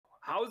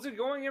How's it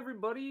going,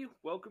 everybody?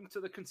 Welcome to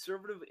the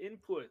Conservative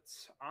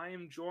Inputs. I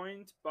am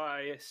joined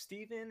by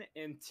Steven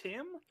and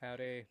Tim.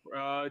 Howdy.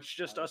 It's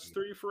just us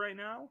three for right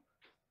now.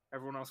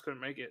 Everyone else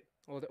couldn't make it.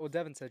 Well,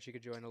 Devin said she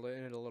could join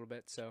in it a little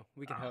bit, so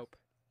we can hope.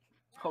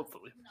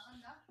 Hopefully.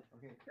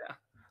 Okay. Yeah.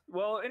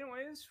 Well,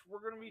 anyways,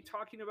 we're going to be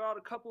talking about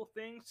a couple of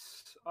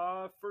things.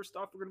 First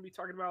off, we're going to be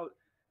talking about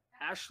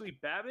Ashley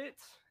Babbitt,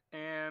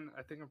 and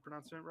I think I'm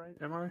pronouncing it right.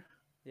 Am I?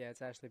 Yeah,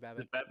 it's Ashley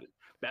Babbitt.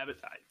 Babbitt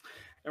died.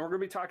 And we're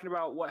going to be talking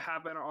about what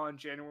happened on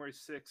January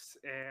 6th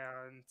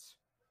and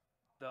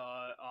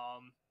the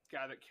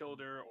guy that killed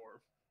her, or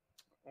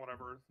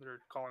whatever they're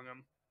calling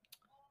him.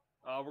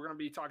 We're going to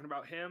be talking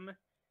about him.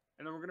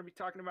 And then we're going to be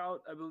talking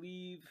about, I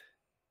believe,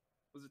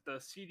 was it the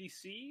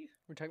CDC?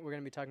 We're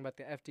going to be talking about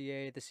the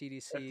FDA, the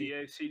CDC.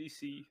 FDA,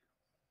 CDC.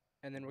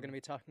 And then we're going to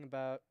be talking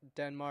about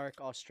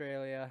Denmark,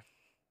 Australia.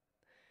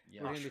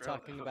 Yeah. We're going to be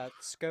talking about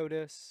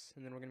SCOTUS.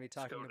 And then we're going to be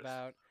talking SCOTUS.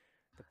 about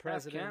the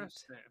president.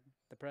 Afghanistan.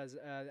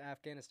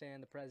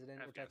 Afghanistan, the president.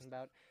 We're talking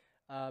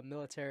about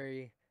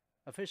military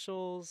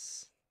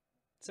officials.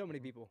 So many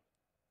people.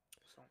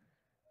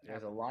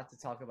 There's a lot to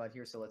talk about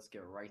here, so let's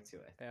get right to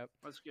it. Yep.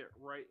 Let's get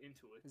right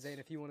into it. Zane,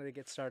 if you wanted to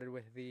get started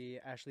with the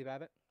Ashley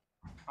Babbitt.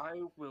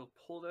 I will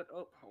pull that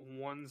up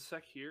one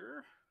sec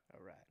here.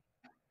 All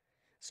right.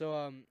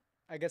 So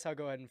I guess I'll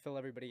go ahead and fill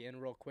everybody in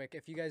real quick.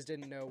 If you guys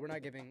didn't know, we're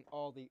not giving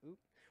all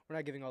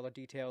the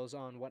details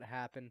on what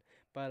happened,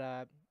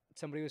 but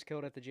somebody was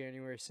killed at the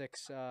January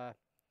 6th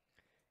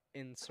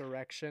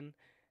insurrection.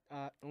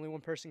 Only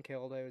one person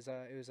killed. It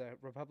was a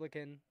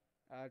Republican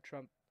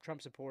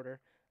Trump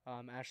supporter,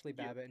 Ashley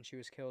Babbitt, and she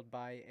was killed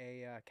by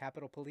a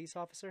Capitol Police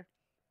officer.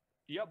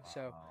 Yep.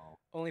 So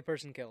only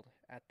person killed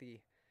at the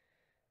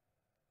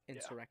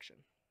insurrection.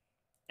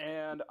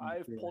 And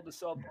I've pulled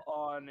this up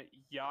on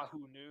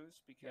Yahoo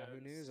News because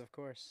Yahoo News, of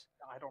course.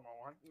 I don't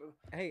know.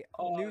 Hey,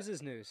 news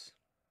is news.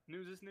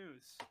 News is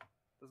news.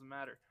 Doesn't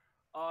matter.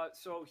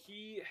 So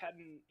he had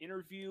an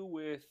interview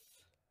with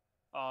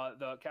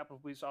the Capitol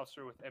Police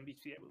officer with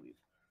NBC, I believe.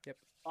 Yep.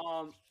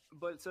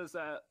 But it says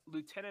that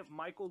Lieutenant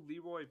Michael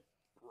Leroy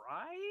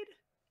Bride?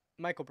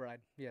 Michael Bride,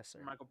 yes, sir.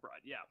 Michael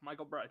Bride, yeah,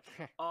 Michael Bride.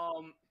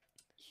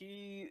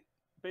 He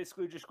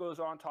basically just goes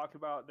on talking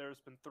about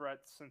there's been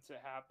threats since it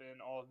happened,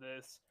 all of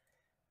this,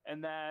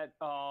 and that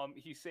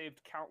he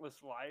saved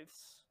countless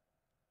lives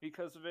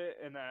because of it,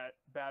 and that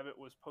Babbitt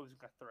was posing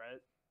a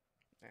threat.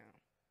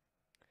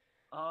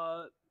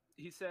 Yeah.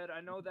 He said,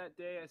 "I know that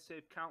day I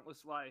saved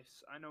countless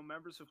lives. I know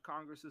members of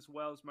Congress as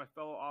well as my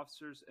fellow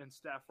officers and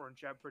staff were in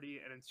jeopardy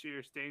and in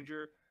serious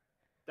danger.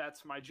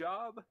 That's my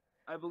job.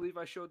 I believe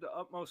I showed the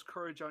utmost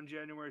courage on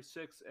January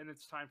 6th, and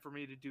it's time for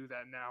me to do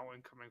that now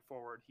and coming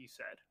forward," he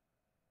said.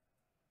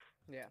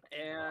 Yeah.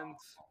 And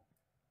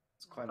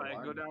It's quite I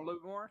alarming. go down a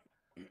little bit more.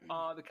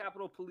 The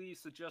Capitol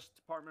Police, the Justice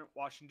Department,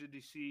 Washington,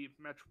 D.C.,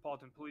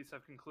 Metropolitan Police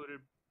have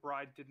concluded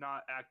Bride did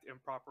not act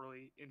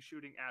improperly in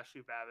shooting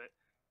Ashley Babbitt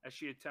as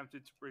she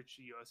attempted to breach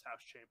the U.S. House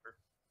chamber.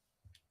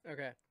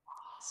 Okay.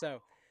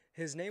 So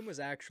his name was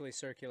actually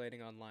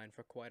circulating online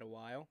for quite a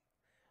while.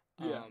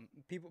 Yeah.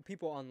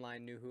 People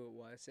online knew who it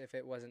was if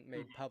it wasn't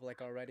made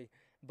public already.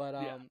 But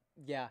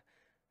yeah.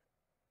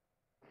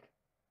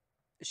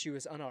 She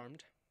was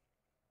unarmed.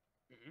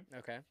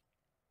 Okay.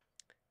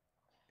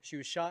 She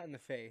was shot in the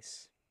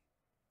face.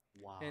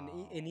 Wow.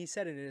 And he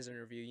said in his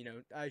interview, you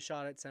know, I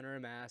shot at center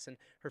of mass, and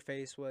her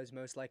face was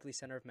most likely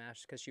center of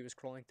mass because she was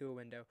crawling through a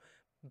window.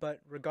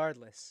 But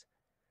regardless,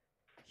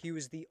 he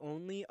was the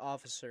only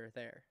officer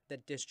there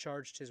that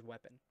discharged his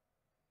weapon.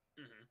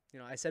 You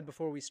know, I said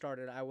before we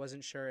started, I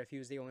wasn't sure if he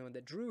was the only one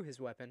that drew his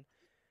weapon,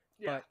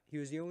 but he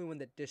was the only one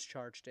that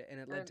discharged it, and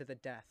it led to the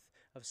death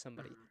of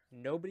somebody.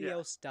 Nobody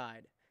else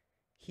died.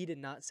 He did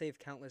not save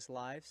countless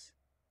lives.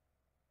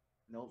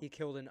 Nope. He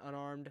killed an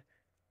unarmed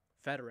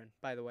veteran,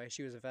 by the way.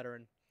 She was a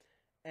veteran.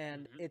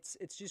 And it's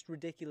just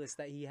ridiculous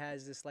that he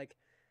has this, like,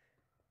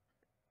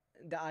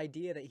 the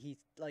idea that he,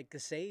 like,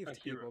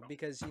 saved people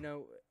because, you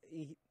know,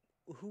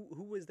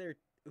 who was there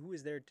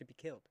to be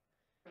killed?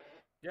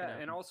 Yeah, You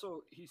know? and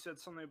also he said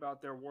something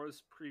about there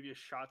was previous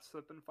shots that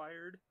have been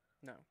fired.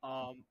 No.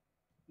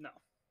 No.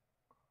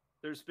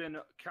 There's been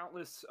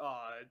countless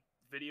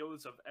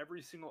videos of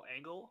every single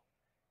angle,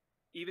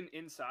 even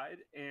inside,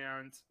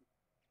 and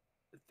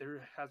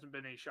there hasn't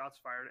been any shots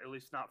fired, at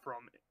least not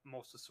from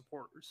most of the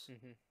supporters.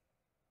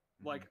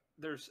 Like,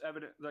 there's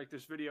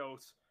there's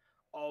videos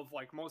of,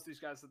 like, most of these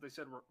guys that they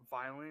said were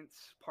violent,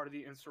 part of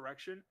the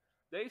insurrection.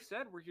 They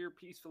said we're here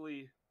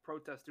peacefully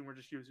protesting, we're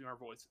just using our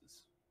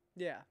voices.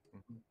 Yeah.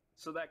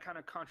 So that kind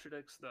of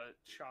contradicts the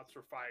shots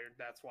were fired,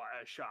 that's why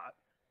I shot.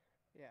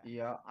 Yeah.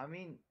 Yeah, I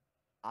mean,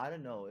 I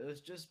don't know. It was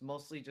just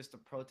mostly just a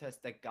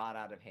protest that got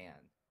out of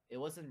hand. It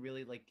wasn't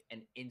really like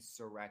an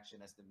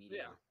insurrection as the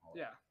media would call it.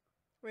 Yeah.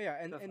 Well, yeah,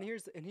 and Definitely.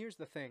 here's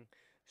the thing.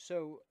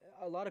 So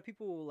a lot of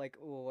people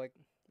will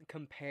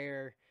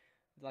compare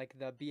like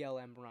the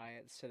BLM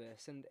riots to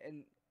this, and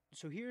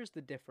so here's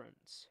the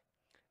difference.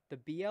 The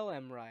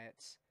BLM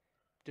riots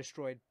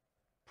destroyed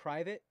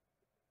private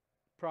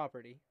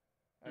property,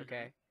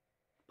 okay,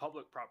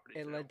 public property.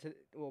 It too. led to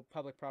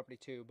public property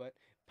too, but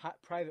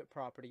private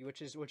property,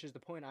 which is the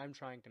point I'm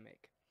trying to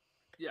make.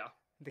 Yeah.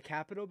 The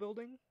Capitol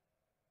building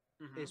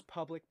Mm-hmm. is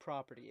public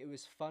property. It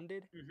was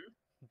funded Mm-hmm.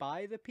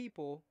 by the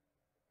people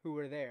who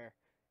were there,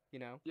 you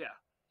know. Yeah.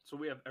 So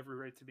we have every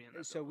right to be in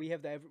that. So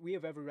building. we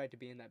have every right to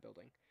be in that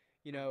building.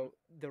 You know,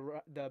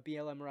 the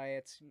BLM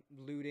riots,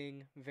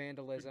 looting,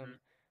 vandalism,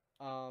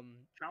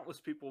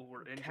 countless people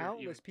were injured.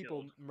 countless even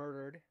people killed.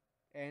 murdered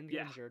and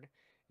Yeah. injured.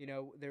 You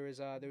know, there was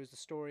the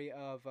story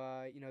of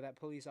that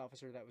police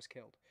officer that was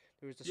killed.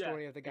 There was the Yeah,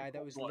 story of the in guy that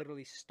cold was blood.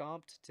 literally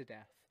stomped to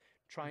death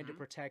trying to Mhm.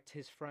 protect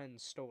his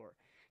friend's store.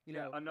 You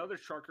Yeah, know, another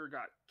trucker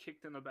got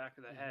kicked in the back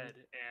of the Mhm. head,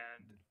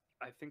 and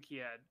I think he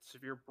had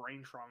severe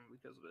brain trauma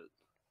because of it.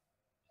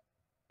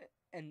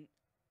 and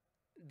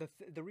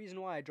the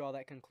reason why I draw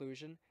that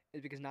conclusion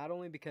is because not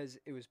only because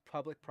it was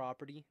public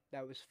property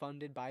that was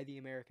funded by the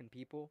American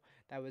people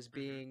that was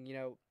being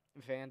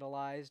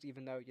vandalized,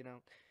 even though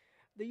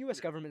the U.S.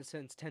 Yeah. government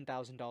spends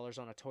 $10,000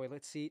 on a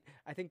toilet seat.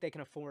 I think they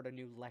can afford a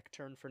new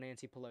lectern for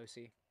Nancy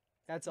Pelosi.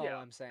 That's all Yeah,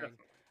 I'm saying.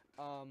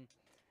 definitely.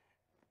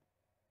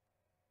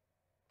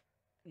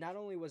 Not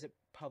only was it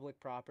public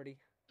property,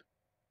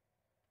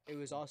 it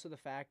was also the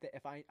fact that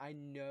if I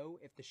know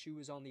if the shoe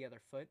was on the other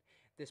foot,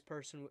 this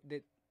person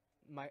that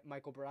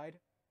Michael Bride,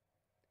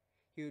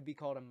 he would be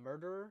called a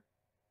murderer,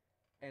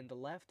 and the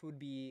left would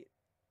be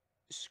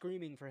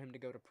screaming for him to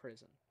go to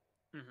prison.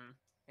 Mm-hmm.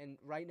 And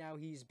right now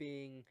he's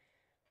being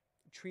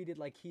treated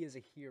like he is a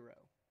hero,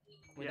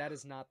 when Yeah. that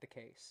is not the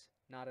case.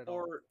 Not at all.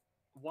 Or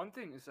one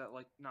thing is that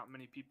like not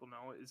many people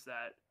know is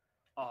that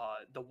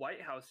the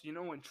White House. You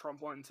know when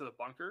Trump went into the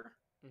bunker,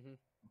 Mhm.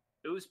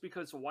 it was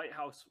because the White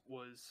House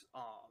was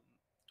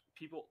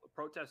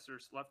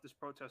leftist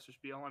protesters,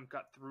 BLM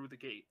got through the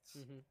gates,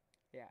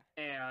 Yeah.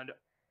 and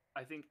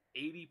I think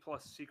 80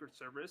 plus Secret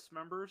Service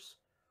members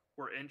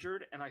were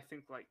injured, and I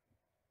think like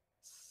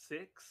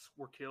 6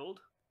 were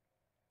killed.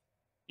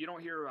 You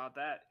don't hear about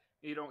that.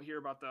 You don't hear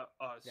about the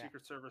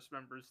Secret Service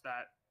members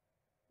that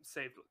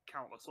saved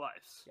countless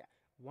lives. Yeah.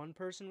 One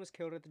person was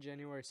killed at the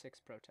January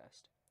 6th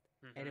protest,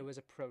 and it was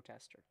a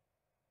protester.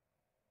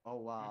 Oh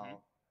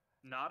wow.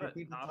 Not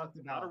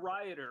a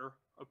rioter,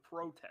 a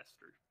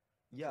protester.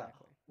 Yeah.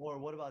 Exactly. Or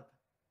what about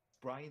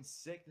Brian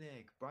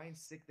Sicknick? Brian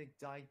Sicknick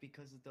died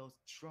because of those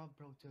Trump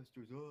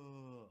protesters.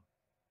 Oh.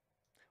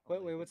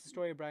 Wait, what's the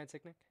story of Brian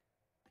Sicknick?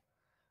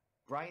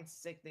 Brian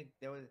Sicknick,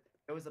 there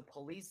was a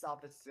police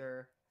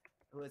officer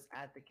who was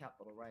at the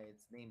Capitol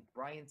riots named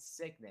Brian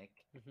Sicknick.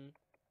 Mm-hmm.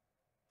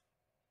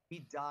 He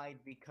died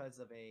because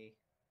of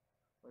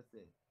what's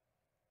it?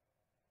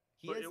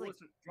 He But has it like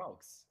wasn't-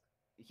 strokes.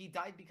 He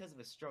died because of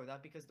a stroke,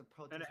 not because the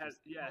protesters.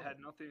 And it had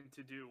nothing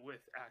to do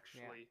with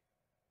actually.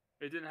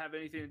 It didn't have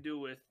anything to do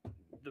with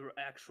the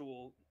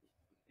actual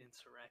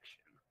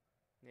insurrection.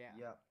 Yeah.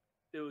 Yeah.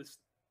 It was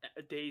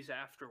days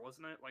after,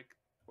 wasn't it? Like,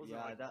 wasn't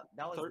it like that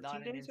was 13 not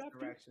an days after?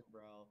 insurrection,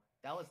 bro.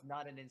 That was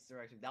not an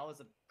insurrection. That was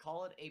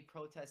call it a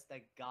protest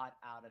that got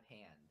out of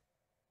hand.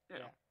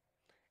 Yeah.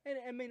 And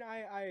I mean,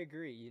 I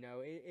agree. You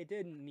know, it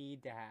didn't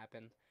need to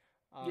happen.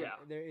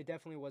 It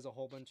definitely was a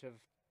whole bunch of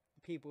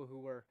people who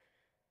were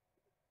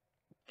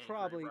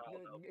probably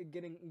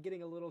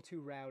getting a little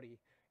too rowdy.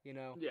 You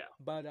know. Yeah.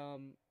 But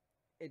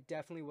it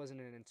definitely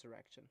wasn't an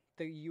insurrection.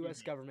 The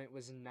U.S. government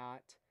was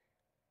not.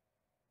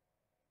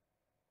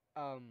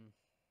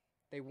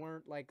 They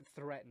weren't like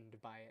threatened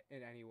by it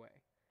in any way.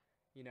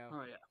 You know.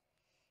 Oh yeah.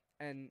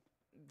 And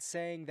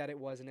saying that it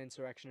was an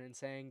insurrection and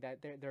saying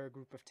that they're a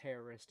group of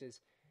terrorists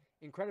is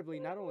incredibly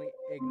not only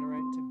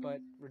ignorant but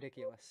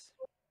ridiculous.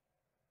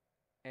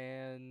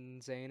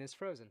 And Zane is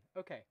frozen.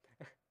 Okay.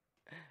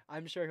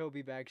 I'm sure he'll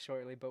be back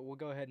shortly, but we'll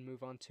go ahead and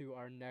move on to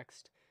our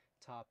next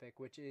topic,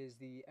 which is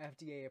the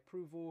FDA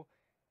approval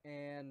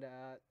and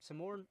some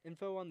more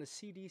info on the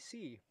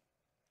CDC.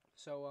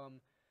 So,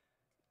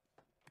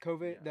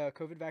 the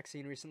COVID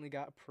vaccine recently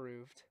got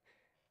approved,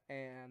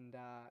 and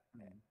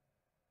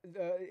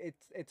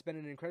it's been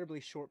an incredibly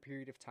short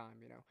period of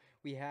time. You know,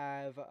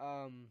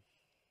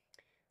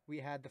 we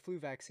had the flu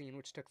vaccine,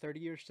 which took 30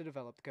 years to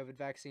develop. The COVID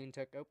vaccine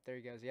took there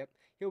he goes. Yep,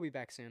 he'll be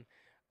back soon.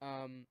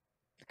 The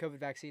COVID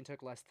vaccine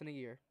took less than a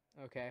year.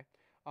 Okay,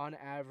 on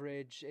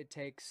average, it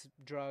takes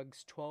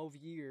drugs 12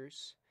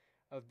 years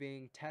of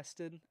being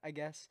tested, I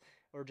guess,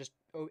 or just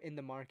in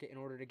the market in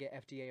order to get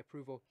FDA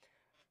approval.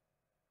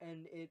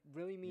 And it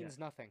really means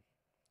nothing.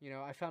 You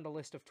know, I found a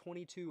list of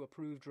 22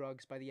 approved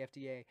drugs by the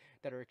FDA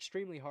that are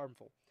extremely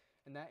harmful.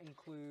 And that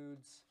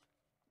includes,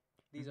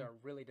 these are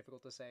really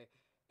difficult to say,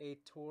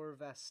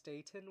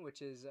 atorvastatin,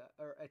 which is,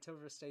 or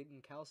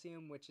atorvastatin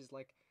calcium, which is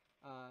like,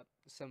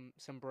 some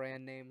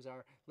brand names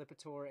are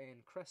Lipitor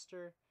and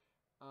Crestor.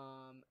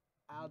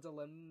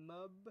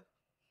 Adalimumab,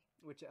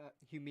 which,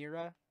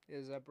 Humira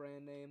is a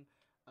brand name.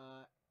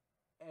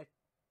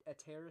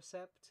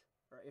 Etanercept,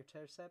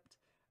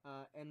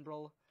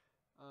 Enbrel,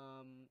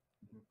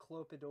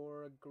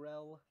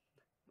 Clopidogrel,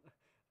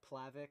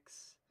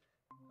 Plavix.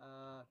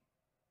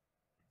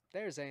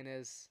 There Zane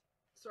is.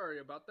 Sorry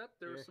about that.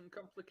 There were some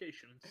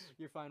complications.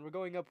 You're fine. We're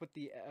going over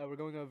the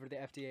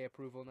FDA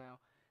approval now,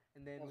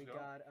 And then Let's we go.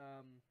 got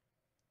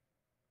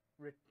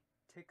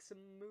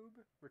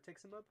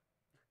Rituximab.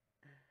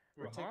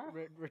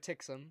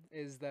 Rituxim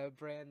is the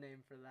brand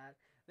name for that.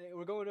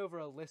 We're going over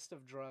a list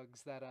of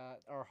drugs that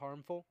are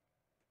harmful,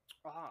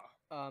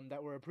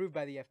 that were approved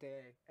by the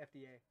FDA.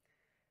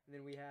 And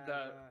then we have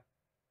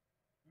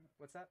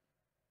what's that?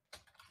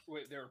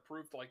 Wait, they're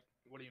approved. Like,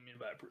 what do you mean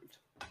by approved?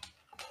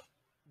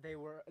 They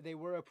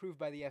were approved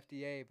by the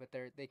FDA, but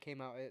they came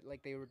out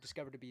like they were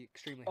discovered to be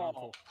extremely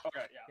harmful. Oh,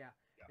 okay, yeah.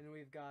 And then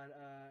we've got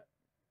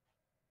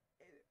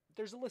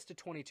there's a list of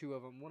 22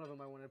 of them. One of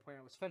them I wanted to point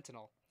out was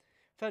fentanyl.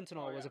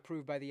 Fentanyl was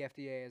approved by the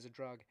FDA as a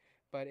drug,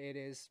 but it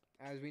is,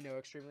 as we know,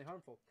 extremely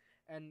harmful.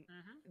 And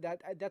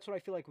that's what I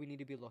feel like we need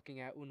to be looking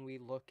at when we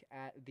look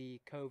at the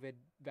COVID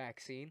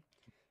vaccine.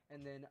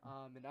 And then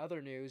in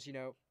other news, you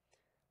know,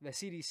 the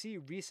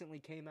CDC recently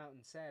came out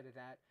and said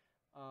that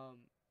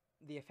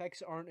the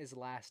effects aren't as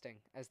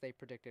lasting as they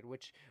predicted,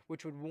 which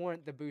would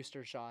warrant the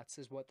booster shots,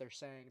 is what they're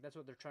saying. That's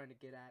what they're trying to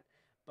get at.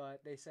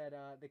 But they said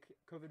the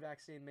COVID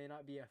vaccine may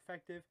not be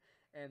effective,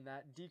 and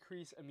that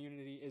decreased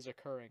immunity is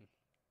occurring,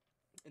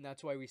 and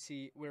that's why we're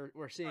seeing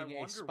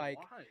a spike.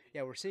 Why.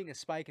 Yeah, we're seeing a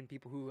spike in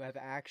people who have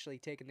actually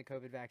taken the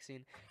COVID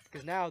vaccine,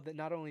 because now that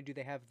not only do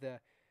they have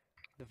the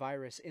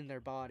virus in their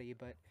body,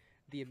 but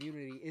the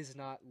immunity is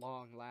not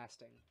long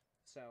lasting.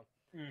 So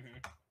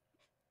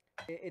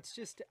it's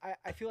just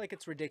I feel like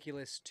it's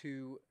ridiculous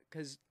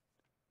because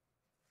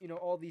you know,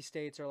 all these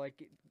states are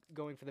like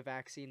going for the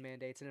vaccine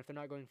mandates, and if they're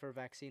not going for a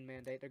vaccine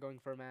mandate, they're going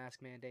for a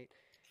mask mandate.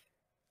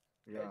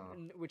 Yeah.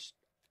 Which,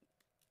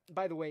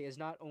 by the way, is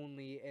not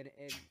only an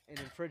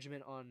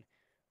infringement on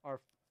our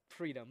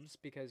freedoms,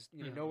 because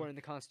you know nowhere in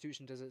the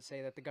Constitution does it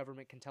say that the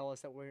government can tell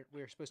us that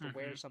we're supposed to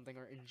wear something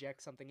or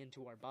inject something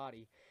into our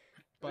body,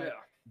 but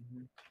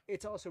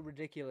it's also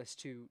ridiculous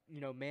to,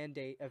 you know,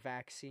 mandate a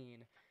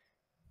vaccine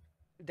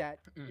that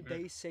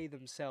they say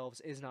themselves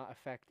is not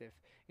effective.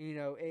 You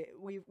know,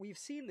 we've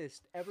seen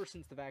this ever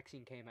since the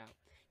vaccine came out.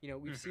 You know,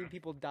 we've seen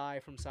people die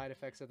from side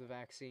effects of the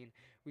vaccine.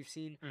 We've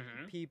seen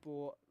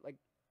people like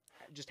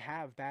just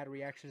have bad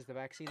reactions to the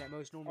vaccine that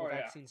most normal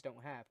vaccines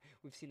don't have.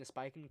 We've seen a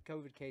spike in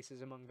COVID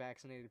cases among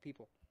vaccinated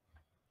people.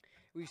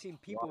 We've seen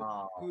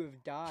people who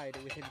have died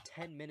within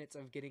 10 minutes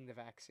of getting the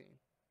vaccine.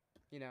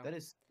 You know, that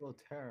is so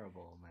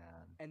terrible,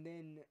 man. And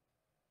then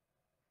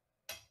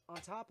on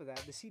top of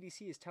that, the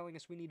CDC is telling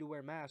us we need to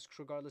wear masks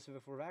regardless of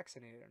if we're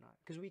vaccinated or not,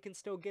 because we can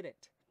still get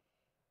it.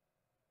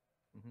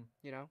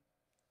 You know?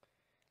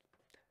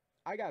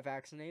 I got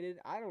vaccinated.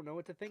 I don't know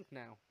what to think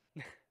now.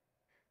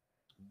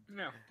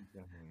 No.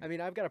 I mean,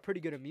 I've got a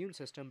pretty good immune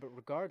system, but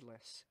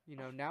regardless, you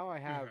know, now I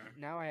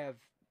have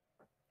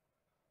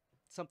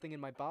something in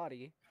my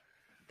body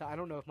that I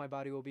don't know if my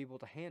body will be able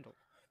to handle.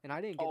 And I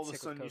didn't get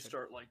sick with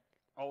COVID.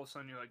 All of a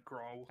sudden you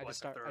grow a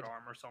third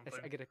arm or something.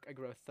 I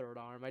grow a third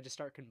arm. I just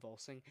start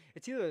convulsing.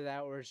 It's either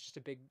that or it's just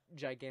a big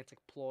gigantic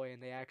ploy,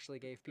 and they actually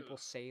gave people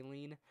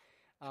saline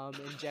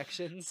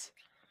injections.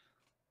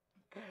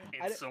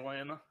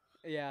 Insulin.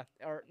 Yeah,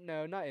 or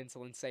no, not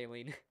insulin,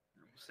 saline.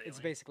 It's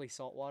basically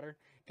salt water.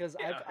 Because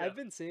I've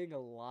been seeing a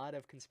lot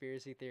of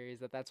conspiracy theories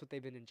that that's what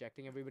they've been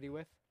injecting everybody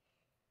with.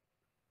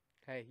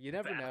 Hey, you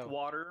never know.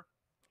 Water.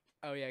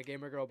 Oh yeah,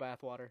 gamer girl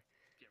bath water.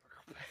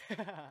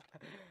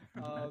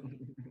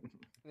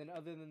 Then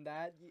other than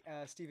that,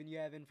 Steven, you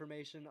have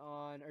information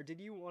on, or did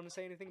you want to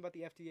say anything about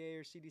the FDA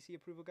or CDC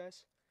approval,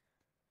 guys?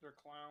 They're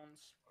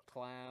clowns.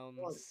 Clowns.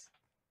 Well,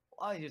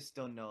 I just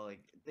don't know.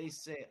 Like they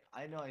say,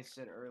 I know I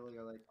said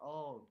earlier, like,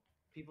 oh,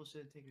 people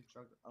shouldn't take a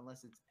drug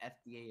unless it's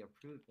FDA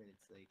approved, but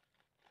it's like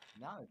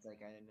now it's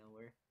like I don't know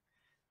where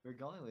we're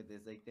going with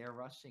this. Like they're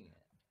rushing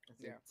it.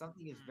 It's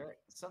like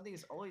something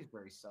is always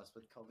very sus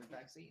with COVID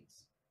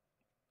vaccines.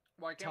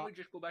 Why can't we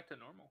just go back to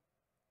normal?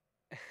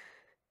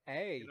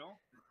 Hey, you know?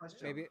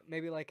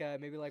 maybe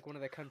like one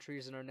of the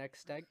countries in our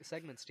next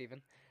segment,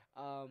 Steven.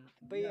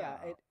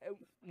 But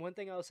one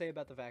thing I'll say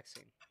about the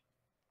vaccine,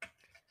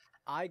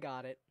 I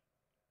got it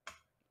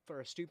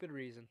for a stupid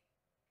reason.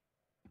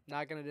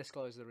 Not gonna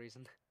disclose the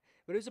reason,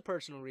 but it was a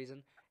personal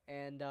reason,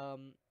 and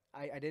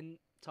I didn't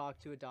talk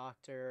to a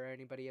doctor or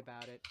anybody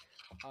about it.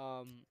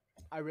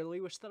 I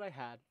really wish that I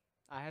had.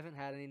 I haven't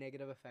had any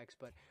negative effects,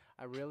 but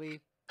I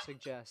really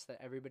suggest that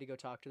everybody go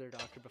talk to their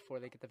doctor before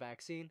they get the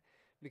vaccine,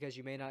 because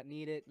you may not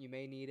need it, you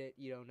may need it,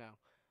 you don't know.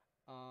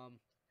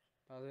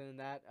 Other than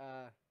that,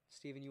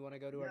 Steven, you want to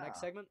go to our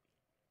next segment?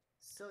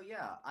 So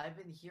yeah, I've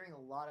been hearing a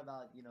lot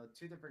about, you know,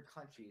 two different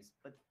countries,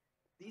 but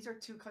these are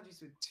two countries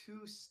with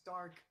two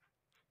stark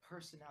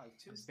personalities,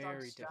 two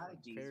stark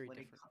strategies.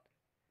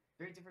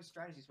 Very different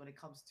strategies when it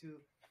comes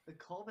to the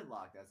COVID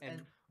lockdowns,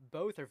 and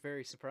both are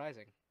very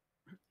surprising.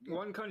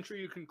 One country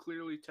you can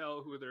clearly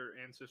tell who their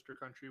ancestor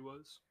country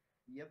was.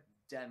 Yep,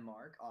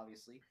 Denmark,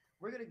 obviously.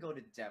 We're gonna go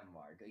to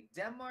Denmark. Like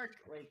Denmark,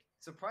 like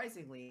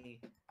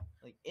surprisingly,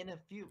 like in a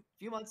few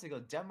months ago,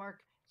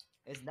 Denmark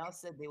has now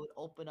said they would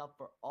open up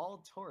for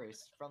all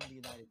tourists from the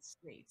United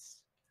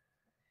States.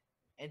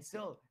 And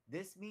so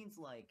this means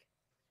like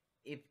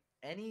if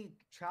any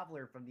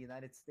traveler from the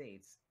United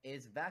States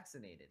is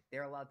vaccinated.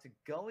 They're allowed to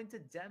go into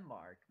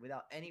Denmark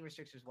without any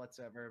restrictions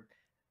whatsoever.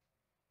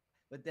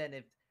 But then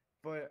if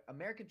for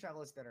American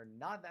travelers that are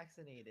not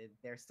vaccinated,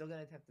 they're still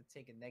going to have to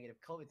take a negative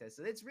COVID test.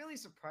 So it's really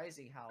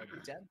surprising how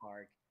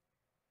Denmark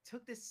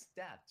took this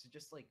step to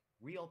just like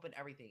reopen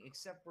everything,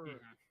 except for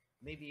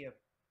maybe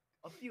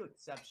a few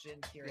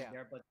exceptions here Yeah. and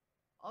there. But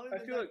other I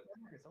than feel that, like-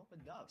 Denmark is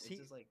opened up. See,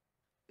 It's just like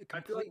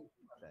I feel like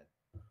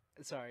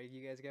Sorry,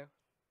 you guys go.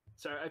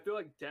 sorry, I feel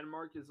like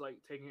Denmark is like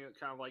taking it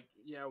kind of like,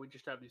 yeah, we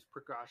just have these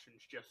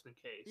precautions just in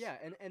case. Yeah,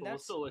 and but we'll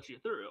that's still let you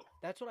through.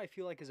 that's what I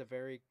feel like is a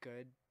very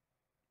good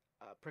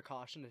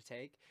precaution to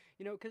take.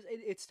 You know, because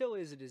it still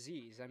is a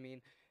disease. I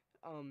mean,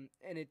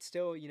 and it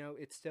still,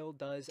 it still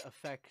does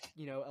affect,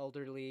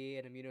 elderly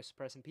and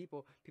immunosuppressant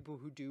people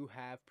who do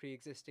have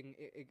pre-existing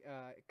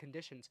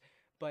conditions.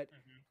 But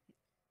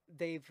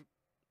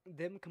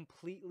them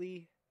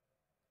completely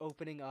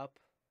opening up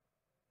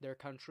their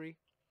country,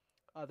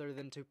 other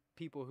than to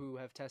people who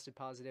have tested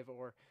positive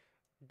or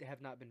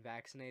have not been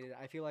vaccinated,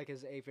 I feel like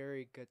is a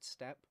very good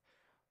step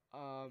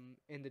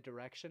in the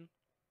direction.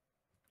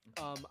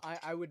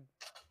 I would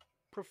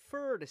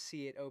prefer to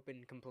see it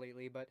open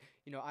completely, but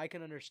I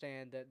can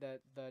understand that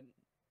the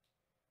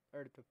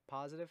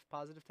positive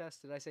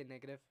test. Did I say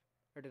negative,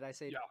 or did I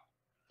say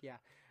Yeah.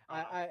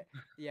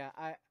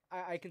 Yeah?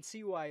 I can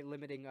see why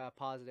limiting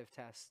positive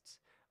tests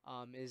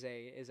is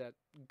a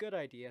good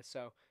idea.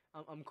 So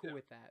I'm cool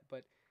with that.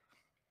 But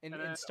in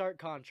stark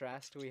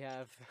contrast, we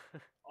have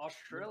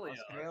Australia,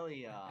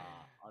 Australia.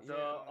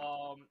 the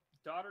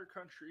daughter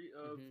country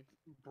of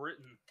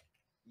Britain.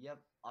 Yep,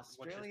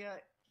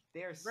 Australia.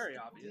 They're very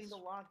still obvious. doing the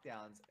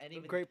lockdowns, and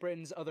even Great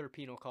Britain's other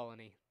penal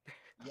colony.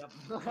 Yep.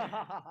 The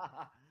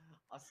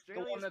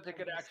Australia's one that they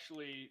could prime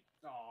actually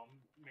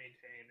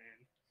maintain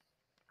and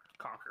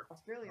conquer.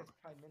 Australia's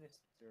prime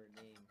minister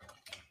named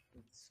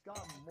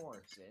Scott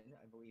Morrison,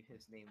 I believe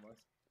his name was.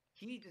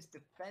 He just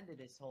defended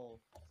his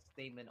whole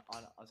statement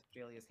on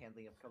Australia's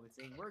handling of COVID,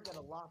 saying we're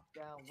gonna lock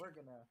down, we're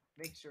gonna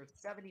make sure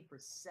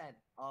 70%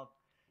 of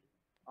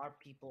our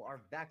people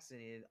are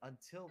vaccinated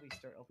until we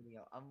start opening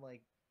up. I'm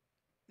like,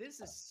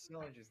 this is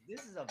so interesting.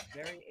 This is a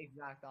very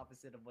exact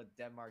opposite of what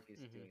Denmark is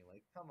doing.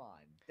 Like, come on,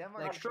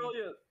 Denmark. Like,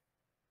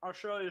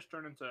 Australia's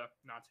turned into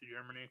Nazi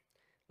Germany.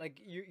 Like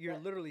you're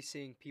literally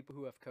seeing people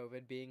who have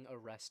COVID being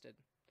arrested,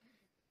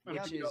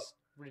 which Yeah. is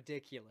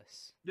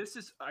ridiculous. This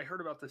is I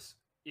heard about this.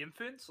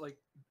 Infants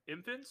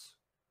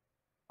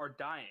are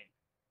dying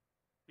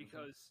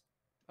because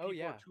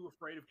people are too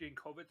afraid of getting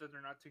COVID that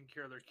they're not taking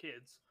care of their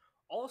kids.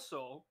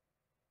 Also,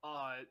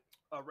 a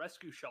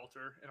rescue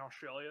shelter in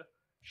Australia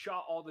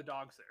shot all the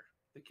dogs there.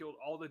 They killed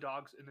all the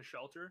dogs in the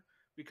shelter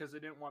because they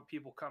didn't want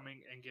people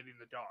coming and getting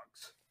the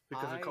dogs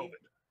because of COVID.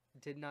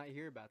 Did not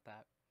hear about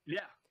that.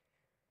 Yeah.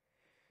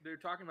 They're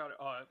talking about it.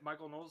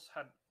 Michael Knowles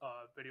had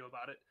a video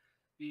about it.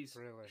 These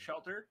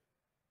shelter,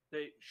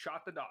 they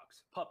shot the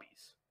dogs,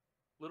 puppies,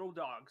 little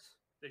dogs.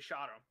 They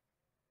shot them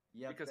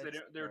because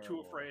they're too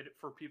afraid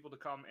for people to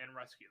come and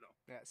rescue them.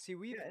 Yeah. See,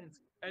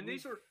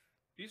 these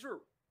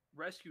are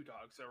rescue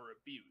dogs that were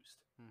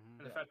abused,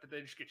 and the fact that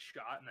they just get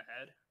shot in the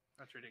head.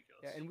 That's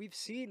ridiculous. Yeah, and we've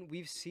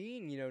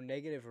seen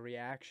negative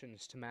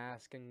reactions to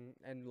mask and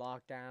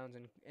lockdowns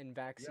and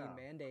vaccine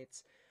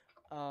mandates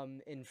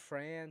in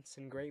France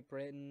and Great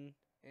Britain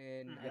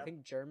and I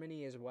think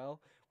Germany as well.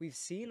 We've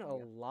seen a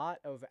lot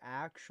of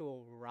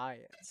actual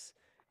riots.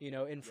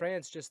 In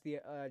France just the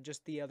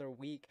other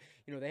week,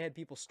 they had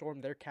people storm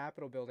their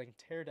Capitol building,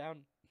 tear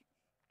down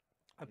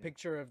a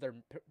picture of their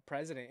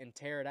president and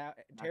tear it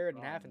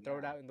in half and throw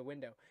it out in the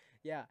window.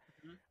 Yeah.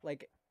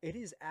 Like, it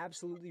is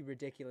absolutely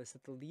ridiculous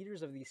that the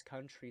leaders of these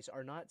countries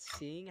are not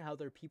seeing how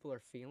their people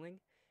are feeling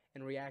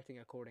and reacting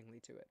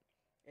accordingly to it.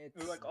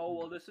 They're like, oh,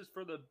 well, this is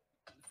for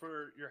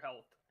your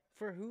health.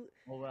 For who?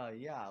 Well,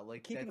 yeah,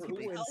 like keeping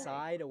people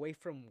inside, away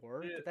from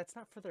work. Yeah. That's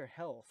not for their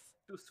health.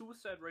 The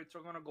suicide rates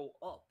are gonna go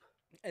up,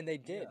 and they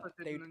did.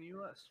 In the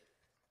U.S.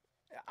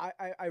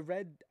 I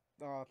read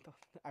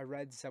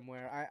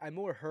somewhere. I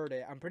more heard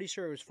it. I'm pretty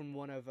sure it was from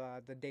one of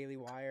the Daily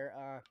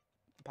Wire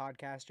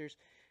podcasters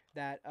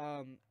that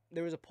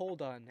there was a poll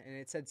done, and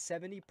it said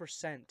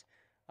 70%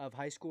 of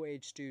high school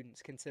age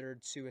students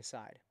considered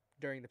suicide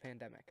during the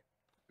pandemic,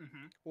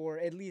 or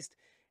at least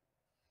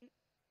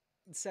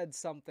said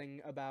something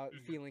about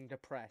feeling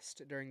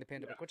depressed during the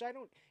pandemic, which I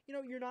don't,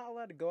 you're not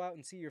allowed to go out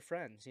and see your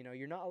friends,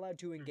 you're not allowed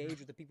to engage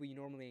with the people you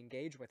normally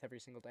engage with every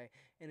single day.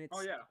 And it's,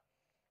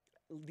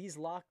 these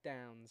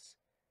lockdowns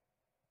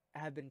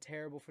have been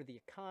terrible for the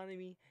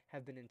economy,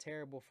 have been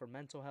terrible for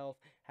mental health,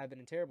 have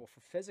been terrible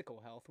for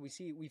physical health. We've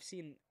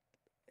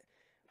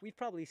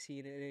probably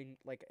seen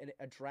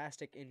a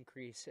drastic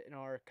increase in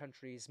our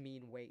country's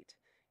mean weight,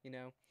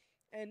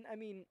 and I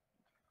mean,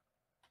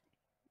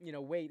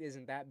 weight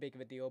isn't that big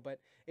of a deal, but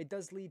it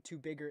does lead to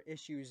bigger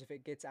issues if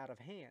it gets out of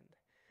hand.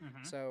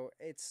 So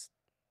it's...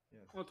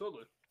 Well,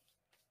 totally.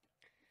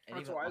 And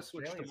that's why I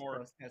switched to more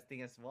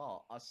protesting as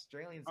well.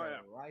 Australians are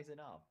rising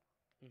up.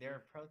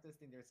 They're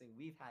protesting. They're saying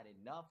we've had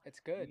enough. It's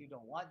good. You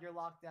don't want your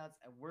lockdowns,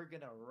 and we're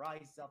gonna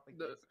rise up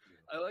against you.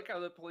 I like how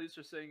the police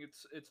are saying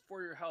it's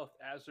for your health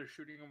as they're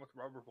shooting them with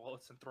rubber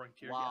bullets and throwing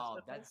tear Wow, gas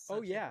at them. that's Oh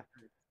such yeah,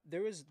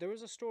 hypocrite. there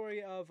was a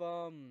story of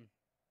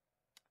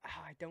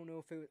I don't know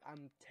if it was,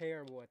 I'm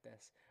terrible at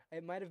this.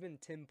 It might have been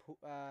Tim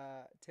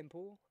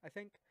Pool, I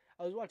think.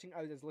 I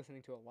was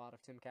listening to a lot of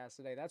Timcast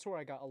today. That's where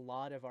I got a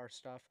lot of our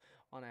stuff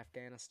on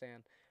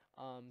Afghanistan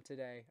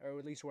today, or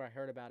at least where I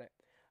heard about it.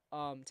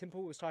 Tim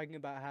Pool was talking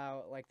about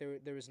how like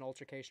there was an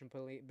altercation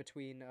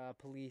between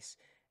police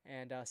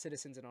and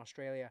citizens in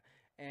Australia,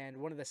 and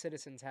one of the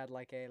citizens had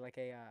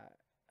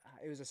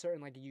it was a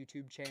certain like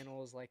YouTube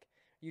channel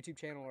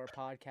or a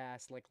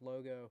podcast like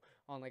logo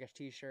on like a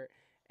T-shirt,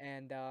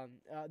 and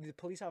the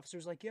police officer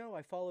was like, "Yo,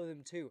 I follow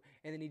them too,"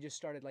 and then he just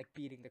started like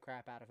beating the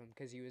crap out of him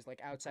because he was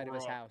like outside of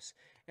his Bruh. house,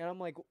 and I'm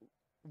like,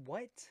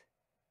 "What?"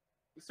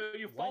 So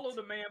you follow What?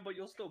 the man, but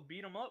you'll still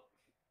beat him up.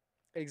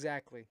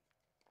 Exactly.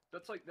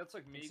 That's like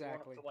me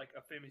Exactly. going up to like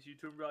a famous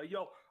YouTuber, like,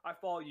 "Yo, I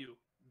follow you,"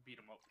 beat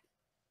him up.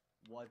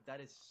 What?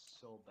 That is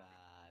so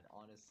bad.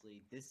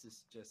 Honestly, this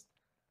is just.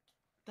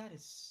 That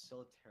is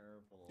so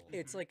terrible.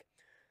 It's like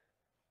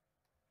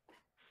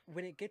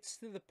when it gets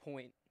to the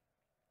point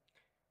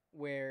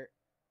where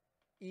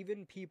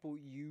even people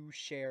you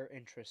share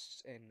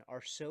interests in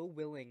are so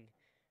willing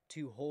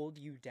to hold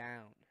you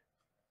down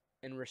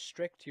and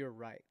restrict your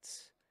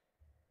rights.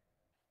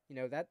 You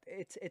know that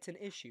it's an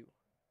issue.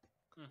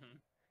 Mm-hmm.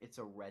 It's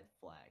a red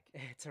flag.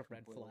 It's a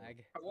red Completely.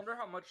 flag. I wonder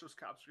how much those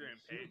cops are getting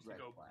paid Huge to red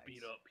go flags.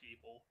 beat up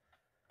people.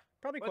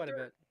 Probably But quite a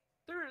bit.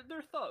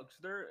 They're thugs.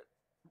 They're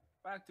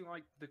acting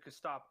like the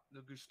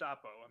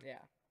Gestapo. Yeah.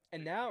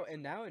 And now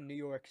in New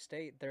York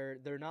State, they're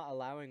they're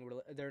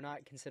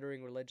not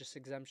considering religious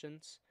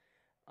exemptions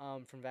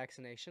from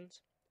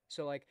vaccinations.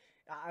 So like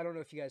I don't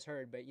know if you guys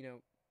heard, but you know,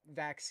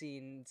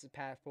 vaccines,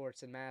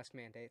 passports, and mask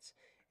mandates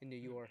in New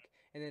York.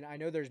 And then I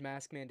know there's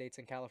mask mandates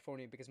in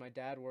California because my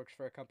dad works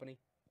for a company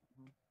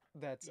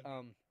that's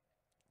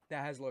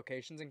that has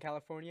locations in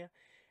California,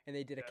 and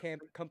they did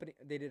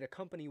they did a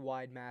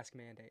company-wide mask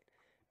mandate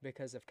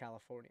because of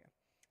California.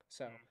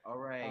 So All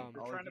right.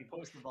 They're all trying of you, to push.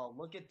 first of all,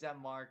 look at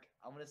Denmark.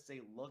 I'm gonna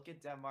say, look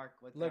at Denmark.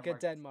 What look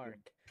at Denmark is Denmark.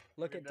 doing.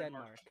 Look at at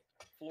Denmark.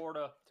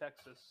 Florida,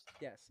 Texas.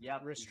 Yes.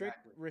 Yep, Restrict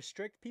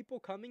exactly. people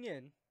coming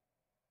in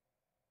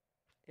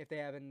if they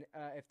have an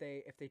if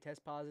they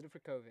test positive for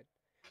COVID,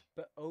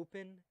 but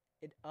open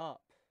it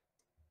up.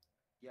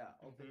 Yeah,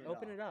 open it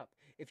Open up. it up.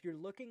 If you're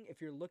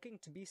looking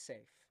to be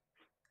safe,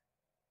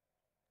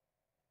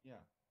 Yeah.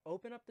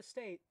 open up the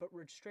state, but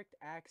restrict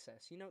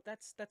access. You know,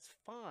 that's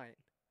fine.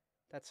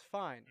 That's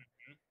fine.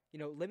 You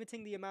know,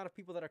 limiting the amount of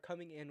people that are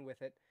coming in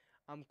with it,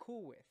 I'm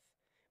cool with.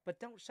 But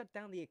don't shut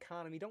down the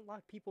economy. Don't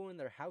lock people in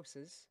their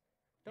houses.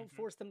 Don't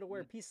force them to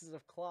wear pieces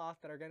of cloth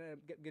that are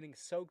getting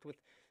soaked with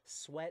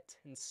sweat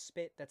and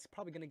spit. That's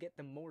probably gonna get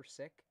them more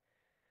sick.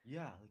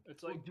 Yeah.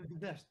 It's go like- do the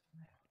best.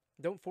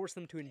 Don't force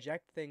them to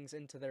inject things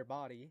into their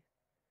body.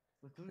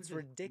 Look at It's this.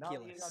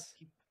 ridiculous.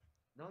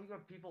 Now you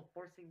got people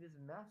forcing this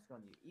mask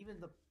on you.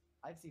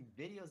 I've seen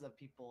videos of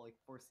people like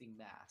forcing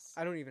masks.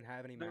 I don't even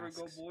have any There we masks.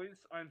 go,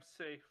 boys. I'm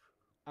safe.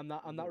 I'm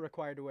not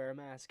required to wear a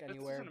mask anywhere.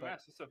 This isn't a but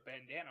mask. It's a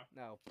bandana.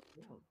 no,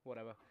 Yeah.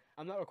 whatever.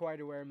 I'm not required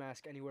to wear a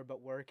mask anywhere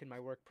but work, and my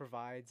work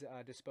provides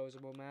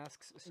disposable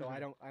masks, so I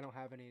don't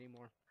have any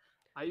anymore.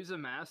 I use a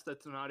mask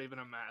that's not even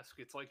a mask.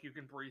 It's like you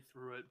can breathe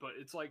through it, but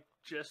it's like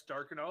just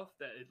dark enough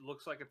that it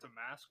looks like it's a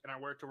mask, and I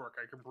wear it to work.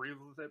 I can breathe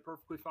with it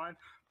perfectly fine.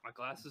 My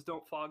glasses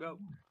don't fog up.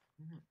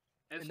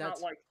 It's And not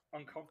that's- like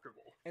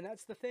uncomfortable. And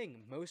that's the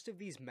thing. Most of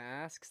these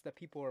masks that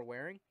people are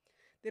wearing,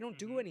 they don't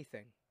do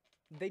anything.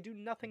 They do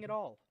nothing at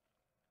all.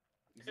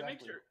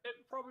 Exactly.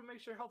 It probably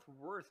makes your health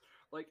worse.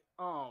 Like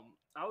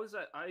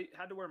I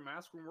had to wear a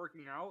mask when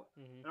working out,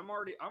 and I'm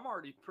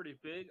already pretty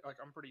big. Like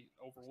I'm pretty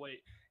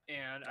overweight,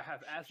 and I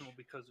have asthma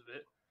because of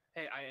it.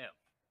 Hey, I am.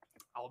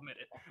 I'll admit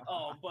it.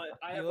 But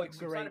I You have look like some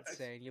side great, effects.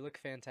 Sane. You look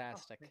Oh,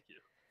 fantastic. thank you.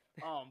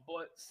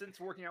 But since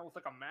working out with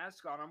like a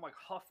mask on, I'm like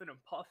huffing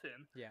and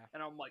puffing, Yeah.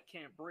 and I'm like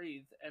can't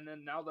breathe. And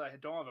then now that I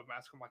don't have a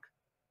mask, I'm like,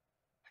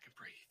 I can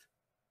breathe.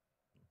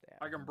 Yeah.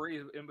 I can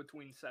breathe in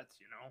between sets,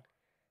 you know.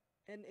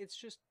 And it's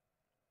just,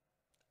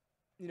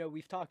 you know,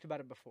 we've talked about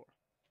it before.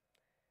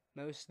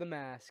 Most of the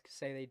masks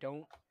say they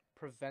don't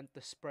prevent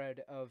the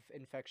spread of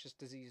infectious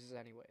diseases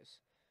anyways.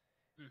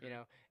 You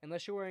know,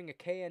 unless you're wearing a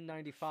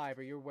KN95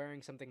 or you're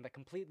wearing something that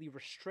completely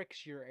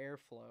restricts your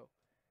airflow.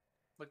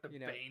 Like the You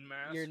know, Bane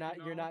mask.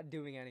 you're not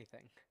doing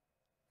anything.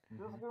 This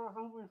is gonna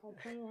help me from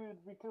COVID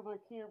because I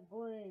can't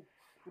breathe.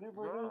 And if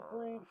I don't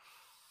breathe,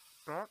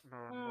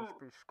 Batman must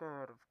be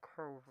scared of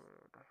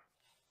COVID.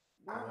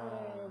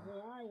 nobody the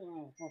eye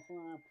was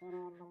before I put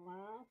on the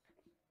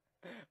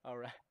mask.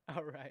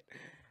 All right.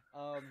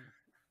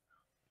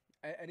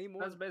 Any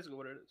more? That's basically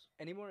what it is.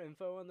 Any more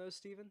info on those,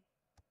 Steven?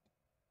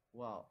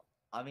 Well,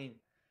 I mean,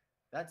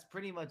 that's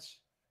pretty much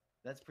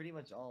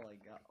all I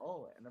got.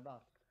 Oh, and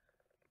about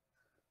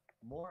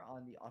more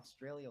on the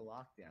Australia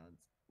lockdowns.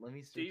 Let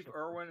me search Steve up-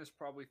 Irwin is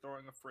probably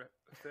throwing a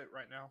fit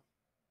right now.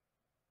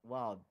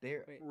 Wow,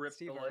 they're Wait, Rip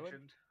Steve the Irwin?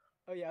 legend.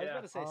 Oh yeah, I was Yeah.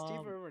 about to say Steve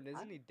Um, Irwin,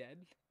 isn't I- he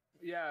dead?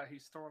 Yeah,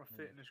 he's throwing a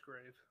fit in his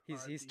grave.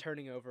 He's R.I.P.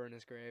 turning over in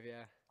his grave.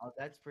 Yeah. Oh,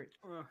 that's pretty.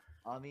 Uh,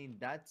 I mean,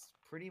 that's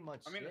pretty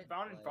much I mean, the it.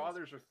 founding like,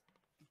 fathers are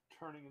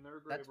turning in their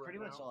grave That's right pretty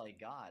much now. all I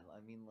got. I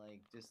mean,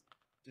 like,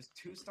 just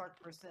two stark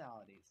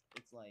personalities.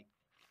 It's like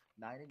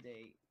night and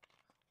day.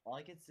 All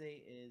I can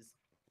say is,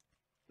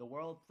 the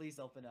world, please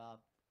open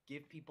up,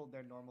 give people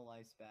their normal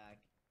lives back,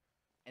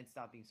 and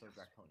stop being so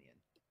draconian.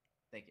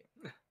 Thank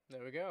you.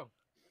 There we go.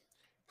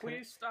 Couldn't-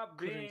 Please stop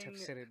couldn't being have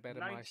said it better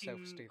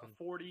myself, Stephen.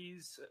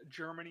 1940s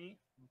Germany.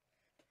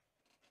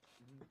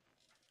 Mhm.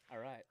 All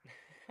right.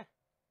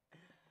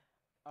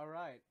 All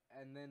right,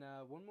 and then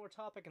one more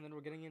topic, and then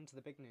we're getting into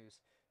the big news.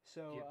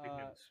 So, Yeah,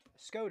 big news.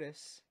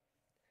 SCOTUS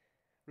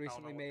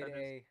recently what made that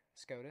is.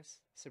 SCOTUS,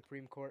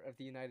 Supreme Court of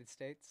the United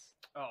States.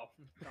 Oh,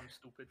 I'm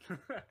stupid.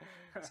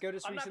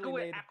 SCOTUS I'm not recently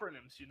good made- at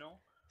acronyms, you know.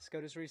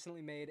 SCOTUS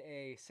recently made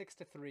a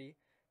 6-3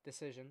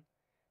 decision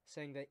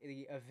saying that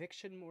the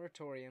eviction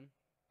moratorium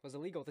was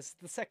illegal. This is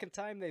the second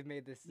time they've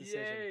made this decision.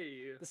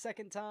 Yay! The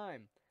second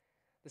time.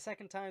 The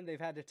second time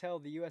they've had to tell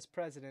the U.S.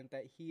 president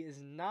that he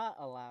is not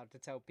allowed to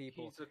tell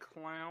people He's a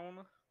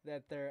clown.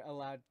 that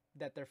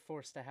they're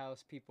forced to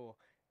house people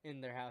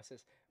in their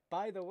houses.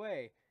 By the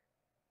way,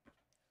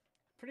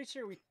 pretty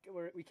sure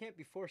we can't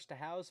be forced to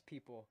house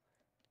people.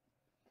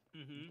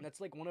 Mm-hmm.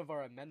 That's like one of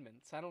our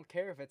amendments. I don't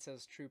care if it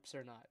says troops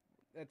or not.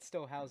 That's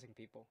still housing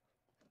people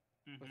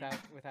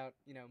without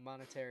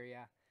monetary.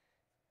 Yeah.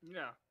 you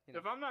know.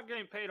 If I'm not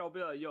getting paid, I'll be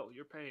like, yo,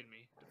 you're paying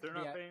me. If they're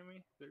not Yeah. paying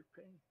me, they're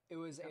paying. It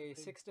was Gotta a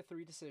pay.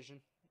 6-3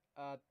 decision.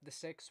 The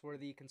 6 were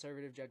the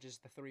conservative judges.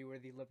 The 3 were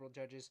the liberal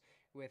judges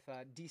with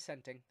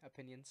dissenting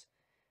opinions,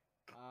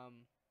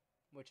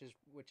 which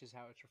is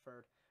how it's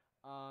referred.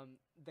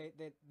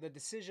 The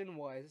decision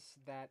was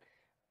that,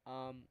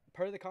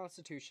 per the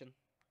Constitution,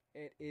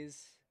 it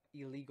is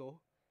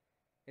illegal.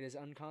 It is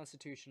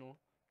unconstitutional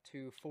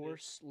to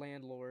force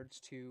landlords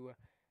to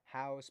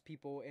house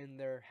people in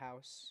their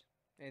house,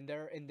 in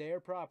their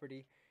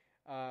property,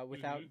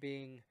 without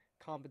being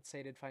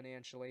compensated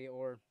financially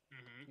or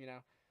Mm-hmm.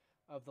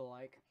 of the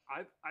like.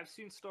 I've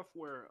seen stuff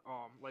where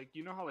like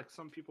you know how like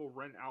some people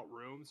rent out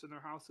rooms in their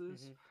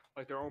houses, Mhm.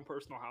 like their own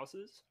personal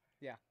houses.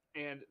 Yeah.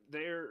 And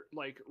they're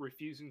like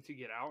refusing to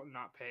get out and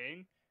not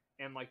paying,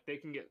 and like they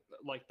can get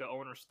like the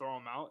owners throw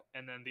them out,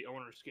 and then the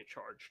owners get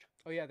charged.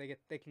 Oh yeah, they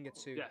can get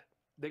sued. Yeah,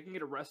 they can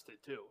get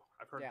arrested too.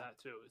 I've heard Yeah. that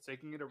too. It's they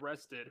can get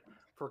arrested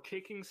for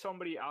kicking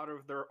somebody out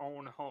of their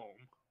own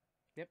home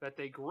Yep. that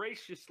they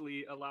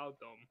graciously allowed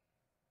them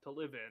to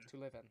live in, To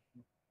live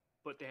in.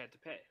 but they had to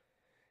pay.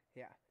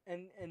 Yeah,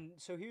 and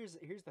so here's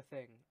the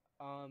thing.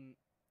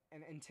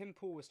 And Tim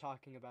Pool was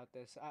talking about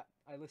this.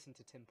 I listened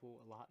to Tim Pool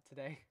a lot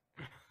today.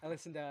 I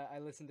listened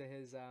to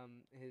his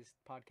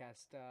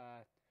podcast,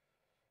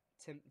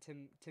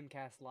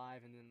 Timcast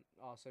Live, and then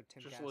also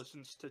Timcast. Just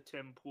listens to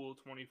Tim Pool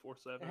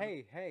 24/7.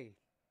 Hey,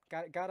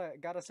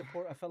 gotta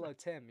support a fellow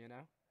Tim, you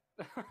know.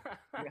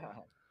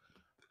 Yeah.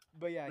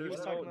 But yeah, he was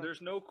there's talking no about.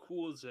 there's no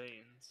cool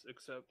Zanes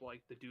except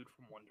like the dude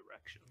from One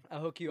Direction.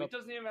 I'll hook you He up.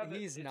 doesn't even have.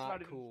 He's it's not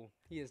even- cool.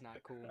 He is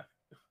not cool.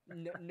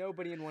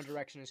 Nobody in One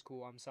Direction is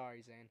cool. I'm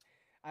sorry, Zane.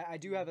 I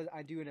do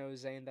know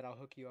Zane that I'll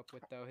hook you up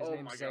with though. His Oh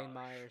name's my Zane gosh.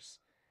 Myers.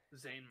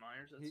 Zane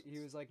Myers. He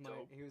was like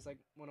dope. he was like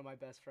one of my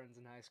best friends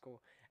in high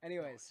school.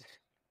 Anyways,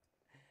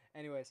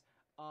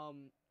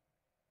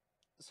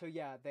 so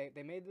yeah, they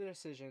made the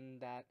decision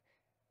that,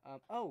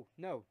 oh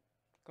no,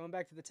 going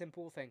back to the Tim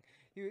Pool thing,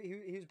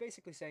 he was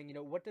basically saying,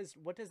 what does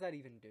that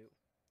even do?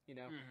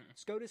 Mhm.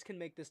 SCOTUS can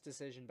make this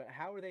decision, but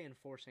how are they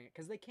enforcing it?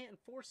 Because they can't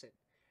enforce it.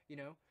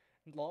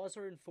 Laws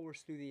are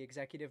enforced through the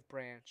executive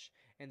branch,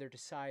 and they're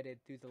decided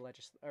through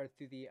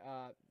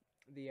the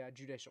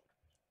judicial.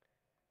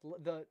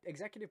 The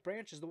executive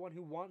branch is the one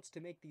who wants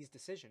to make these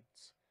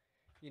decisions.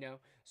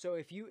 So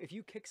if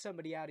you kick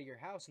somebody out of your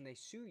house and they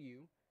sue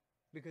you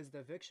because of the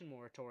eviction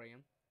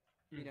moratorium,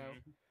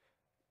 Mhm.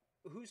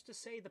 who's to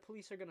say the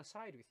police are going to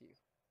side with you?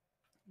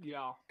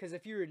 Yeah. Because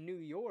if you're in New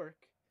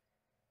York,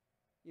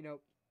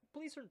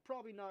 police are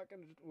probably not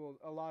going to. Well,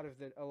 a lot of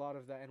the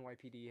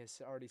NYPD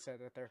has already said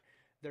that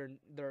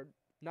they're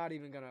not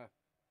even going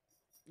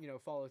to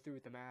follow through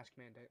with the mask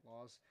mandate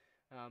laws.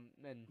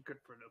 And Good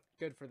for them.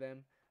 good for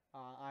them.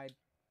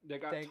 They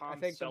got I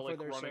Tom thank them for Selleck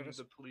their running service.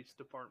 the police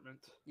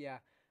department. Yeah.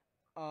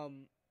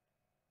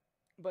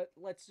 But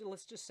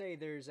let's just say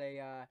there's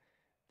a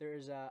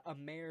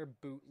mayor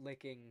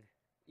bootlicking,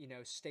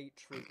 state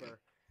trooper.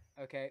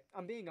 Okay,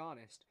 I'm being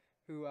honest.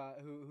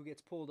 Who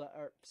gets pulled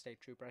or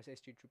state trooper? I say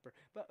state trooper,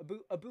 but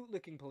a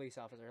bootlicking police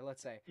officer.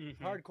 Let's say Mhm.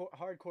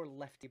 hardcore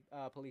lefty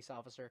police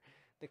officer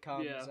that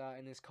comes Yeah.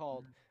 and is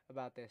called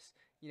about this.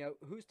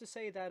 Who's to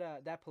say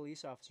that that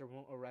police officer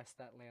won't arrest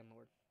that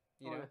landlord?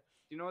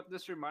 You know what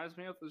this reminds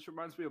me of? This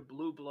reminds me of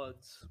Blue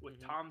Bloods with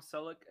Mhm. Tom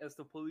Selleck as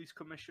the police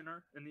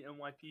commissioner in the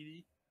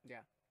NYPD.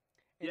 Yeah.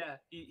 Yeah,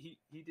 he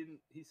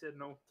didn't. He said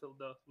no to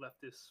the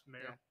leftist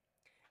mayor. Yeah.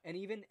 And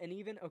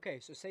even okay,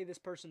 so say this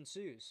person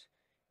sues,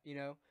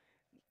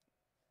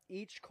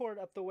 each court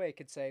up the way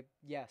could say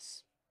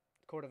yes,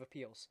 Court of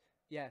Appeals,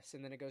 Yes,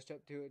 and then it goes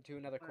to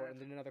another court,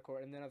 and then another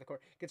court, and then another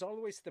court. Gets all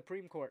the way to the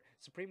Supreme Court.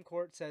 Supreme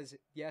Court says,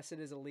 yes,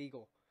 it is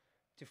illegal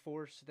to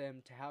force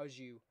them to house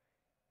you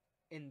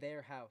in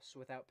their house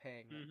without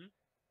paying them. Mm-hmm.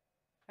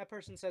 That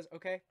person says,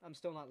 okay, I'm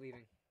still not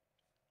leaving.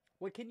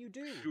 What can you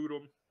do? Shoot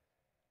them.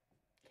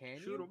 Can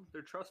Shoot you? them.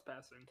 They're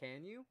trespassing.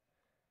 Can you?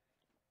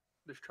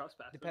 There's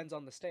trespassing. Depends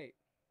on the state.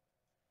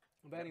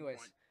 But Good anyways,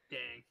 point.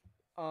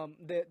 Dang.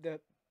 the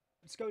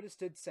SCOTUS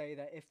did say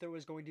that if there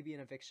was going to be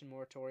an eviction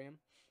moratorium,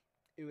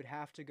 it would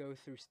have to go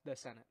through the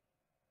Senate.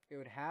 It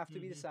would have to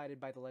be decided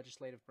by the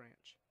legislative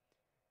branch.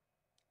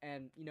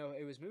 And,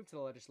 it was moved to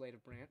the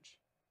legislative branch.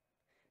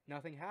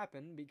 Nothing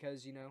happened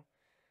because,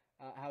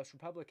 House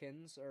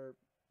Republicans or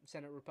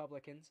Senate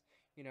Republicans,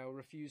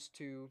 refused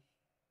to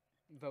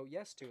vote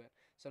yes to it.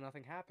 So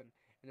nothing happened.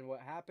 And then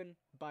what happened?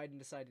 Biden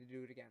decided to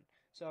do it again.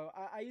 So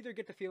I either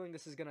get the feeling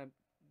this is going to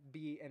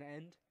be an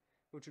end,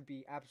 which would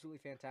be absolutely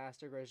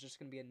fantastic, or it's just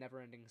going to be a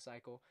never-ending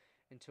cycle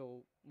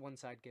until one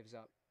side gives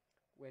up,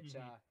 which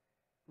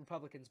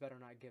Republicans better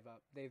not give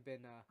up. They've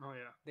been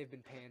they've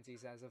been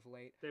pansies as of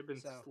late. They've been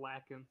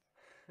slacking.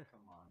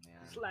 Come on,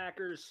 man.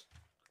 Slackers.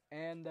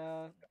 And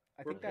I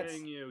We're think that's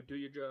paying you. Do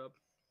your job.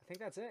 I think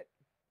that's it.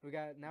 We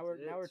got now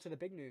we're to the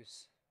big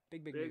news.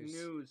 Big Big news.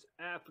 news.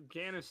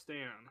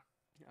 Afghanistan.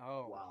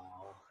 Oh.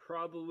 Wow.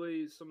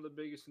 Probably some of the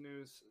biggest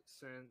news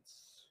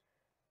since.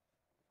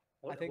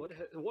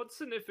 What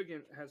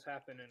significant has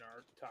happened in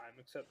our time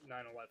except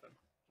 9/11?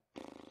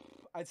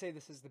 I'd say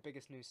this is the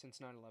biggest news since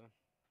 9/11.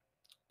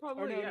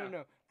 Probably Or no, yeah.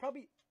 no.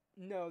 Probably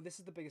no, this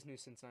is the biggest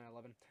news since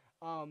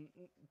 9/11.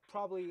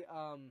 Probably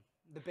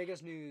the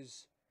biggest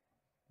news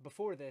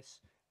before this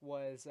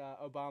was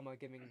Obama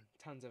giving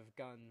tons of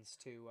guns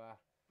to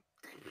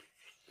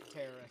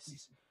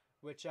terrorists,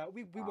 which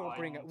we won't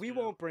bring up. We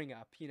won't bring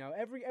up.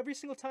 Every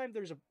single time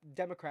there's a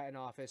Democrat in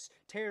office,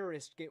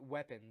 terrorists get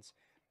weapons,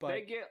 but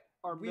They get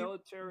our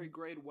military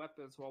grade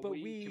weapons while but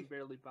we can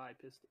barely buy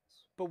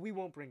pistols. But we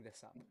won't bring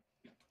this up.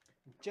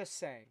 Just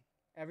saying.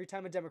 Every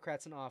time a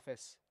Democrat's in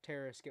office,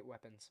 terrorists get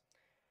weapons.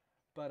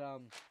 But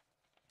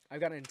I've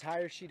got an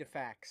entire sheet of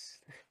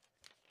facts.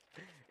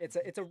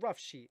 It's a rough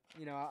sheet.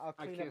 I'll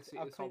I clean can't up. see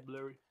it. It's all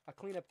blurry. I'll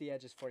clean up the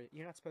edges for you.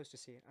 You're not supposed to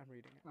see it. I'm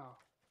reading it. Oh.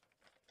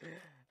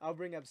 I'll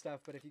bring up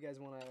stuff, but if you guys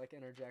want to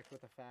interject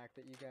with a fact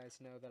that you guys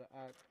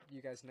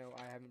know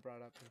I haven't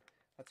brought up, then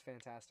that's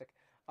fantastic.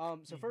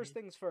 So first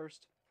things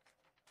first.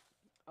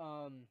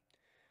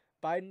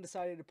 Biden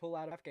decided to pull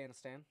out of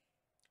Afghanistan.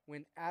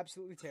 Went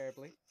absolutely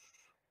terribly.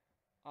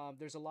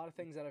 There's a lot of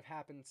things that have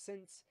happened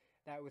since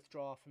that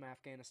withdrawal from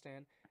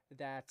Afghanistan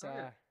that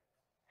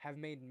have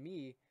made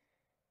me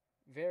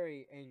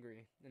very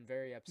angry and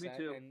very upset.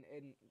 Me too.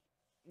 And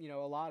a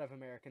lot of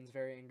Americans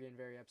very angry and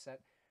very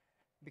upset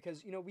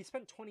because, we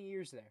spent 20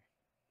 years there.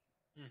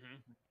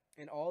 Mm-hmm.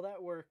 And all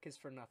that work is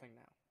for nothing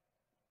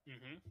now.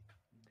 Mm-hmm.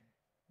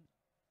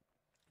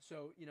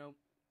 So,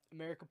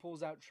 America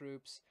pulls out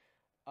troops.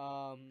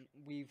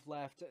 We've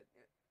left,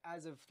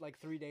 as of like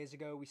 3 days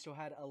ago, we still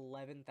had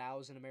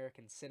 11,000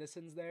 American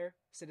citizens there.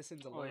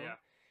 Citizens alone. Oh,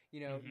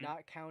 yeah.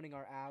 Not counting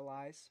our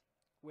allies,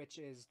 which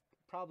is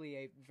probably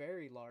a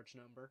very large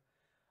number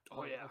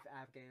Oh, yeah. of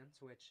Afghans,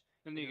 which...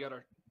 And then you got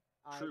our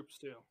troops,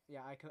 too.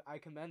 Yeah, I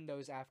commend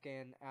those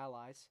Afghan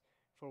allies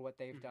for what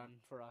they've done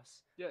for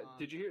us. Yeah,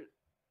 did you hear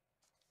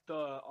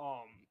the,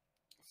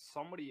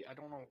 somebody, I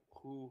don't know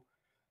who,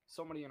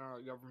 somebody in our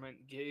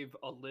government gave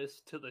a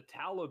list to the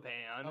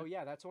Taliban Oh,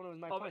 yeah, that's one of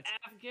my of points.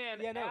 Afghan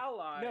Yeah, no,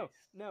 allies.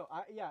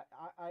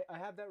 I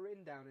have that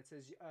written down. It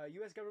says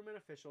U.S. government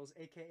officials,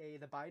 aka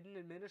the Biden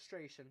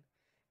administration,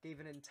 gave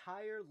an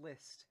entire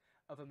list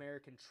of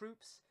American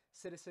troops,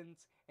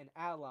 citizens, and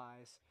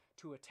allies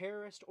to a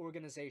terrorist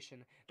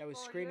organization that was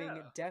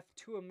screaming "Death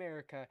to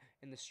America"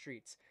 in the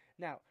streets.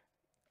 Now,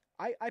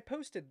 I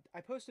posted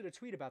a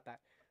tweet about that.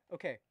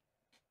 Okay,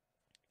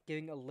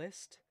 giving a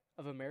list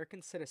of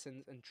American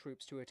citizens and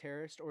troops to a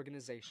terrorist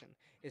organization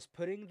is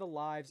putting the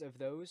lives of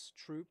those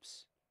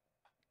troops,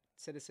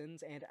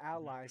 citizens, and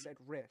allies at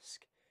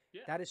risk.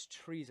 Yeah. That is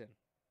treason.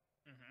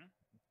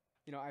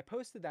 Mm-hmm. I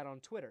posted that on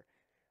Twitter.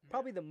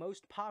 Probably the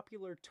most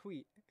popular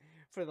tweet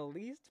for the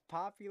least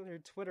popular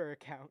Twitter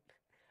account.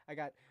 I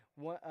got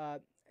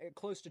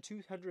close to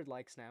 200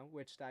 likes now,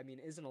 which, I mean,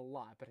 isn't a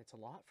lot, but it's a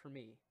lot for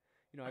me.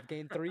 I've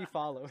gained 3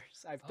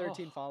 followers. I have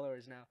 13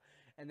 followers now.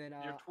 And then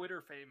You're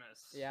Twitter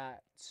famous. Yeah,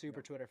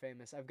 super Twitter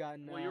famous. I've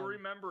gotten. Well, you'll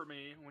remember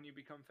me when you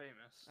become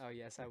famous. Oh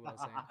yes, I will.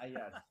 Sam.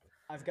 Yes.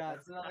 I've got.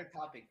 That's another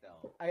topic,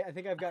 though. I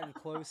think I've gotten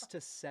close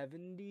to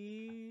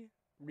 70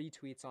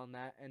 retweets on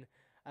that, and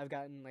I've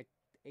gotten like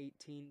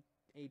 18,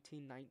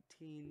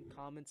 19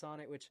 comments on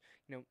it, which,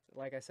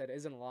 like I said,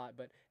 isn't a lot,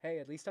 but hey,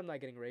 at least I'm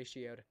not getting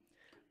ratioed,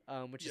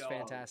 which is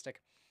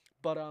fantastic.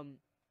 But Come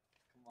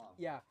on.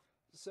 yeah.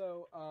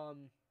 So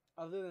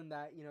other than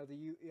that,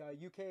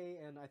 the UK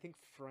and I think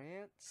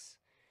France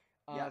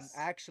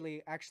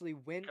actually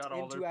went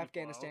into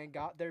Afghanistan,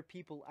 got their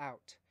people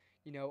out.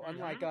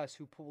 Unlike us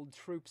who pulled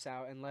troops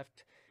out and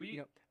left,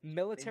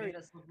 military. They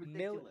made us look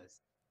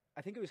ridiculous.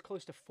 I think it was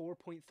close to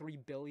 $4.3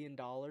 billion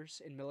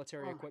in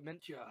military Oh,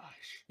 equipment.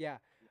 Gosh. Yeah,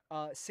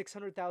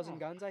 600,000 Oh.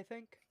 guns, I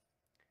think.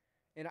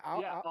 And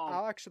Yeah,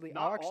 I'll actually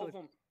Not all of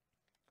them.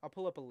 I'll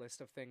pull up a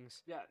list of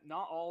things. Yeah,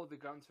 not all of the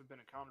guns have been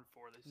accounted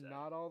for. They said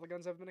Not all the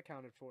guns have been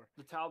accounted for.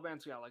 the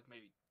Taliban's got like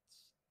maybe.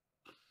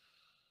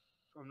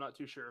 I'm not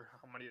too sure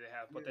how many they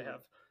have, but they Dude,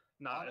 have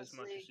not as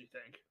much honestly, as you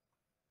think.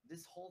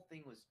 This whole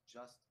thing was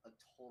just a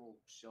total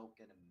joke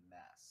and a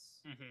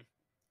mess.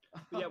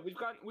 But yeah, we've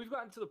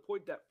gotten to the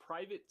point that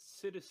private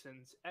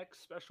citizens,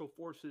 ex-special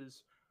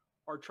forces,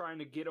 are trying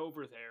to get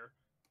over there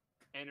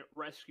and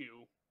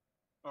rescue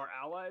our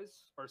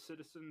allies, our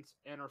citizens,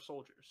 and our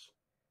soldiers.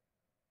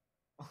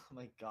 Oh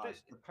my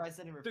gosh, the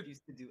president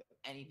refused to do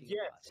anything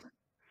Yes. about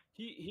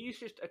it. He's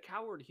just a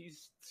coward.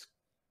 He's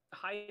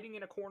hiding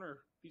in a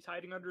corner. He's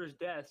hiding under his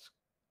desk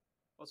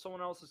while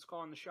someone else is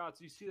calling the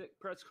shots. You see that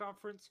press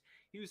conference?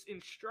 He was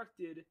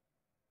instructed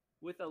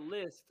with a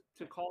list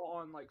to call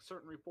on like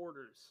certain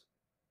reporters.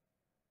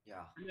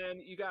 Yeah. And then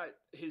you got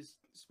his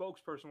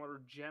spokesperson,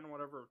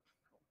 whatever,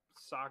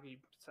 Saki.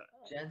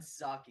 Jen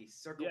Psaki,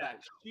 circle Yeah,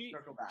 back.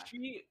 Circle back.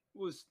 she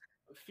was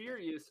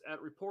furious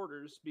at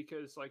reporters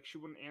because like she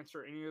wouldn't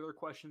answer any other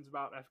questions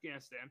about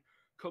Afghanistan.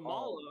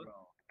 Kamala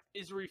bro.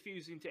 is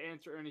refusing to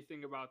answer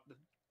anything about the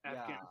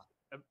Afghanistan.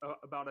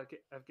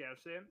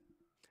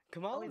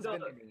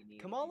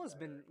 Kamala's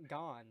been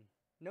gone.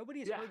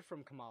 Nobody's Yeah. heard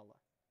from Kamala.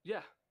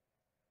 Yeah,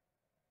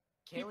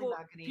 Kayleigh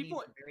McEnany is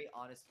a very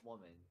honest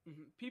woman.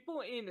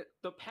 people in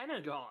the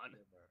Pentagon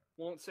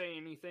won't say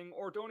anything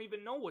or don't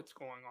even know what's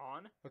going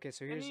on. Okay,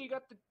 so And here's then you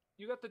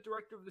got the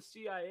director of the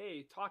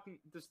CIA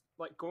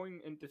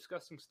going and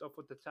discussing stuff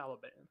with the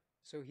Taliban.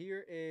 So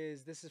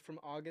this is from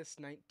August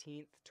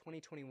 19th,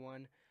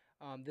 2021.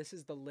 This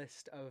is the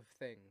list of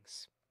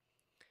things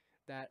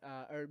that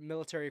or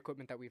military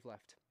equipment that we've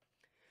left.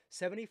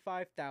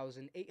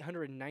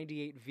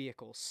 75,898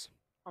 vehicles.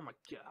 Oh my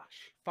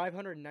gosh.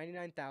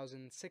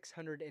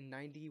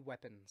 599,690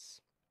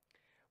 weapons.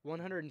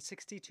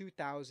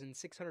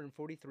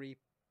 162,643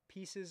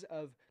 pieces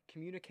of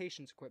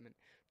communications equipment.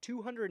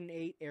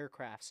 208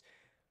 aircrafts.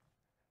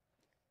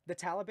 The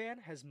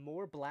Taliban has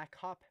more Black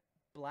Hawk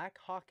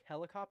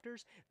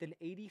helicopters than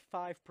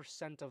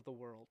 85% of the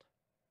world.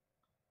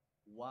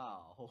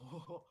 Wow.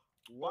 All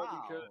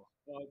Wow. because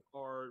of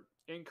our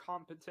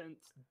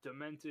incompetent,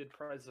 demented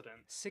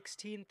president.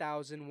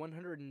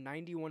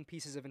 16,191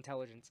 pieces of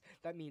intelligence.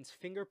 That means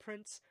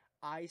fingerprints,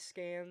 eye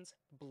scans,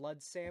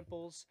 blood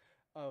samples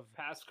of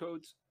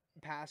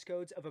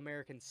passcodes of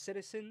American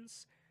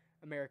citizens,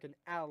 American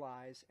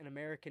allies, and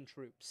American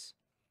troops.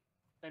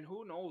 And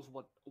who knows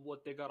what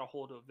they got a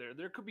hold of there.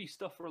 There could be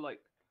stuff for like...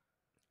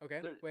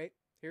 Okay, wait.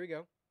 Here we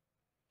go.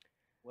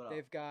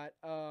 They've got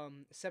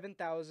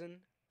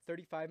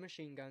 7,035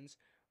 machine guns,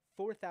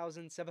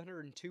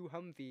 4,702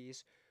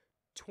 Humvees,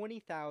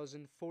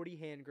 20,040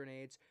 hand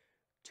grenades,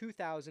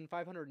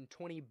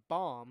 2,520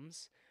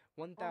 bombs,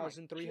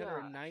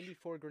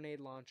 1,394 grenade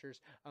launchers,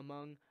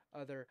 among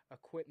other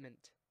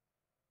equipment.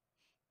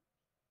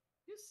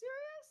 You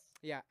serious?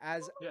 Yeah,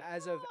 as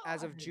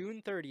of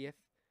June 30th,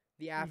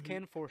 the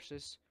Afghan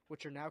forces,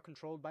 which are now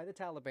controlled by the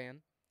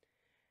Taliban,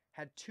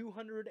 had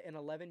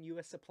 211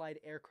 U.S. supplied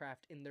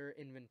aircraft in their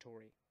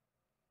inventory.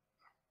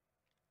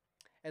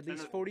 At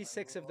least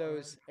 46 of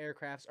those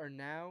aircrafts are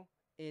now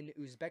in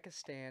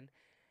Uzbekistan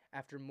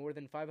after more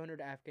than 500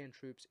 Afghan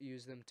troops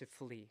used them to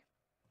flee.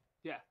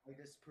 Yeah.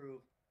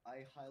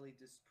 I highly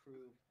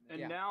disapprove.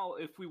 And now,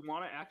 if we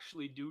want to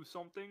actually do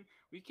something,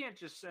 we can't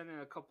just send in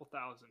a couple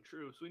thousand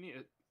troops. We need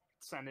to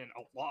send in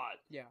a lot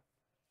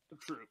of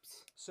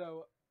troops.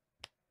 So,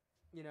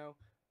 and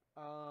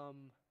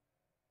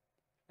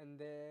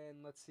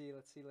then let's see.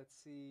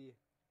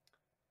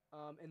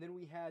 And then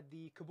we had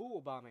the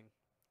Kabul bombing.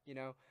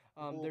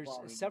 There's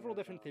several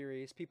different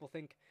theories. People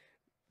think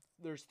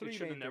there's three main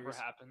theories. It should have never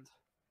happened.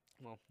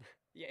 Well,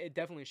 yeah, it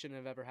definitely shouldn't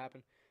have ever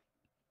happened.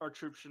 Our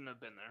troops shouldn't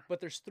have been there. But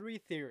there's three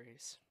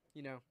theories.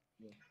 The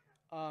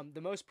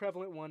most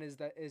prevalent one is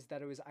that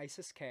it was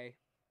ISIS-K,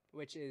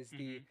 which is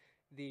the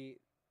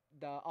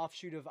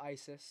offshoot of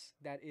ISIS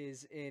that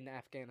is in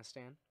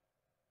Afghanistan.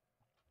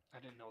 I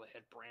didn't know they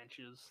had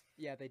branches.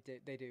 Yeah, they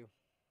do.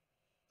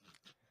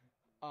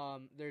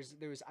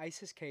 There was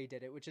ISIS-K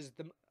did it, which is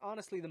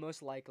honestly the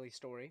most likely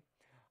story.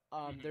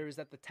 There was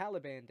that the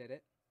Taliban did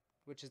it,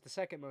 which is the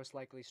second most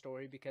likely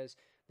story because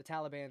the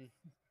Taliban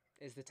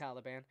is the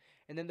Taliban.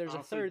 And then there's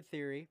a third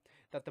theory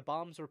that the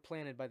bombs were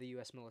planted by the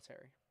U.S.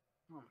 military.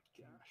 Oh my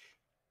gosh!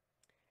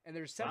 And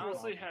there's several.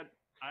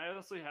 I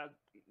honestly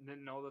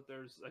didn't know that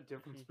there's a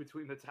difference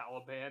between the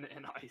Taliban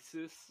and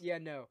ISIS. Yeah,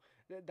 no.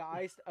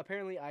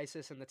 Apparently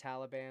ISIS and the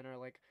Taliban are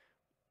like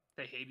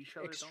they hate each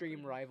other.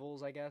 Extreme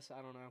rivals, I guess.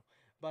 I don't know.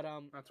 But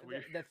that's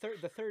weird.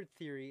 The third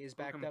theory is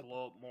backed up.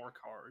 Blow up more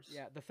cars.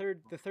 Yeah,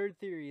 the third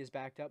theory is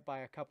backed up by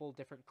a couple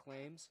different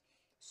claims.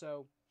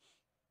 So,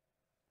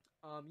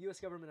 U.S.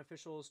 government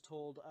officials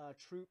told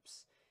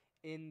troops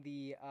in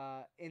the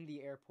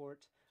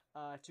airport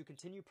to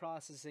continue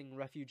processing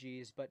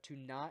refugees, but to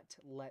not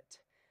let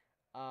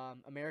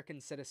American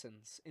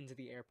citizens into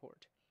the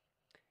airport.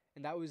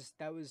 and that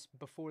was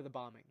before the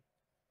bombing.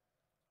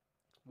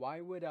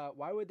 Why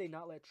would they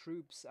not let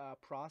troops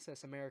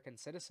process American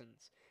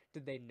citizens?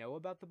 Did they know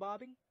about the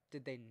bombing?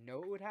 Did they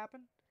know it would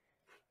happen?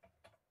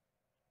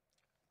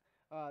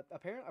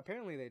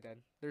 Apparently they did.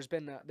 There's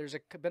been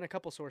a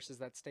couple sources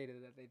that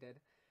stated that they did,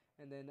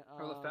 and then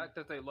Or the fact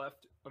that they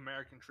left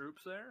American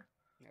troops there,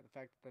 yeah, the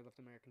fact that they left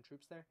American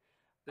troops there.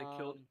 they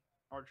killed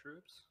our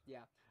troops.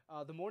 Yeah.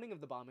 The morning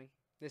of the bombing.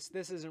 This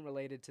isn't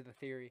related to the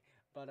theory,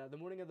 but the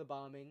morning of the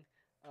bombing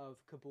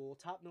of Kabul,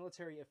 top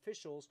military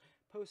officials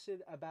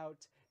posted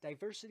about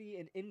diversity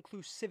and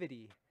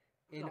inclusivity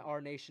in Oh.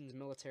 our nation's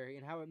military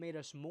and how it made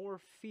us more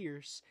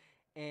fierce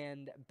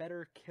and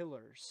better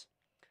killers.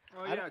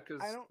 Oh I yeah, don't-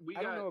 because I don't- we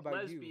I don't got know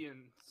about you.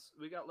 lesbians.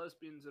 We got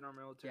lesbians in our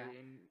military Yeah.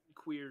 and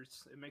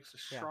queers. It makes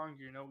us Yeah.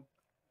 stronger, you know.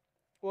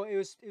 Well, it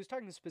was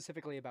talking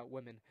specifically about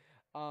women.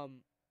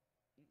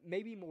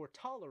 Maybe more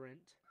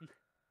tolerant.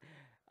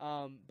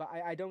 But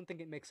I don't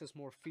think it makes us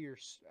more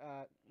fierce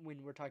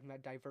when we're talking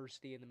about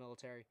diversity in the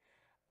military.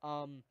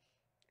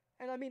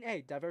 And I mean,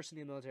 hey, diversity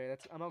in the military.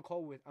 I'm all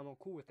cool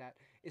with that.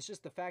 It's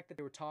just the fact that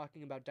they were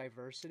talking about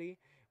diversity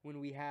when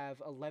we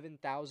have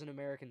 11,000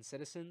 American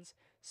citizens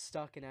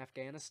stuck in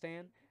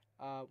Afghanistan,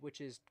 which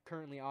is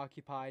currently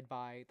occupied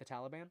by the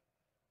Taliban.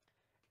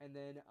 And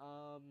then,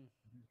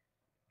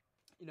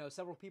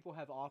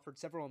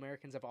 several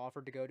Americans have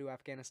offered to go to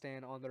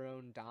Afghanistan on their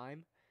own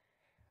dime.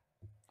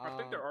 I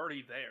think they're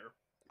already there.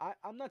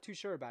 I'm not too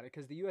sure about it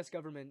because the U.S.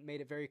 government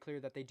made it very clear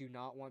that they do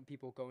not want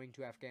people going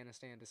to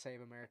Afghanistan to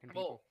save American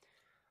people. Well,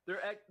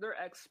 they're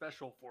ex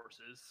special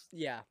forces.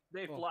 Yeah,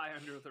 They well- fly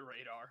under the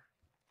radar.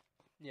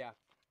 yeah,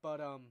 but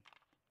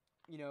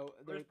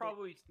There's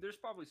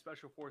probably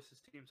special forces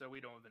teams that we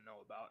don't even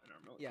know about in our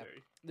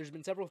military. there's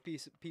been several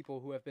people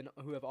who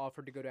have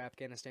offered to go to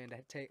Afghanistan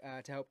to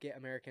help get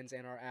Americans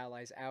and our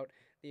allies out.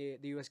 The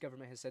U.S.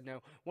 government has said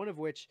no. One of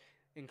which,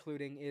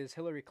 including, is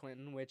Hillary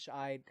Clinton, which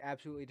I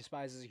absolutely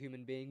despise as a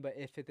human being. But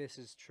if this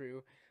is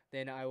true,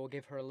 then I will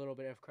give her a little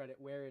bit of credit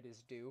where it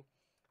is due.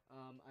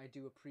 I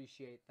do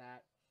appreciate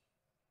that.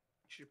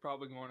 She's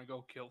probably going to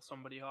go kill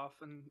somebody off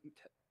in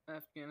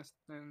Afghanistan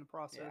in the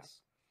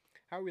process.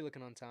 How are we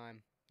looking on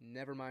time?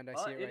 Never mind, I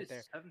see it right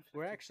there.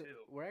 7:52.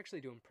 We're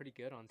actually doing pretty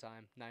good on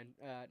time.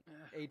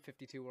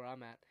 8:52 where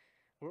I'm at.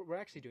 We're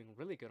actually doing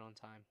really good on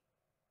time.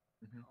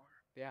 Mhm.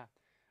 Yeah.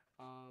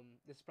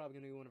 This is probably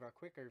gonna be one of our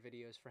quicker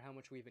videos for how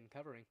much we've been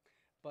covering.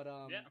 But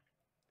Yeah.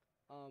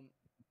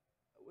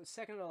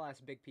 Second to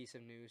last big piece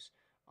of news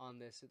on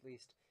this, at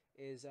least,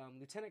 is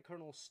Lieutenant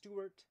Colonel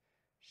Stuart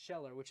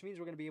Scheller, which means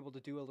we're gonna be able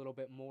to do a little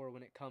bit more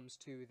when it comes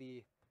to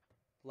the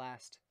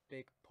last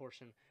big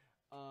portion.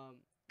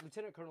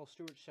 Lieutenant Colonel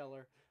Stuart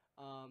Scheller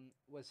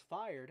was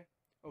fired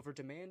over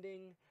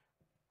demanding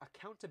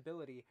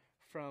accountability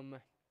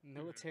from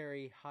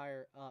military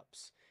higher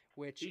ups,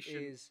 which He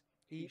shouldn't- is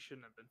He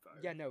shouldn't have been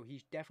fired. yeah, no, he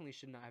definitely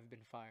should not have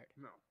been fired.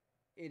 No.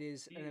 It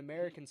is He- an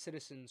American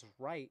citizen's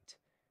right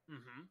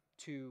Mm-hmm.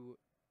 to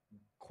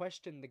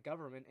question the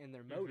government and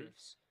their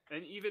motives.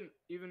 And even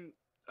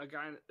a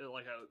guy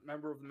like a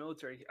member of the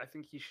military, I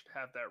think he should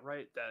have that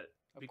right. That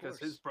Of because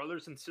course. his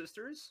brothers and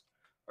sisters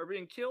are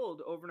being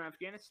killed over in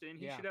Afghanistan,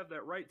 he Yeah. should have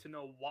that right to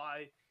know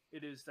why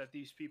it is that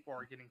these people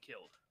are getting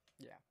killed.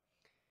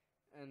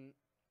 And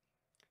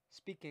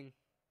speaking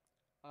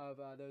of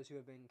those who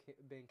have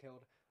been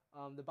killed,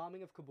 the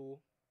bombing of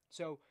Kabul.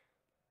 So,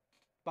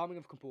 bombing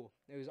of Kabul.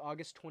 It was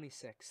August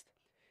 26th.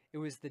 It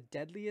was the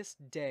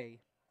deadliest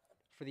day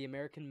for the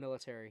American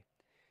military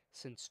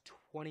since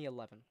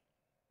 2011.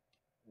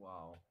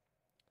 Wow.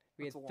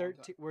 We That's had a long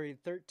 13. We had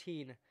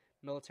 13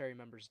 military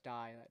members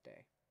die that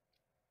day.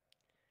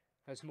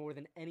 That was more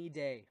than any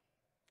day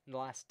in the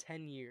last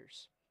 10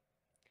 years,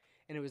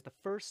 and it was the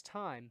first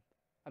time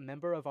a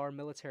member of our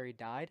military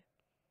died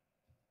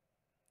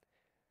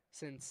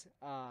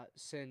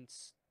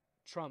since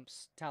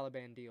Trump's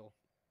Taliban deal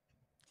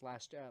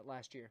last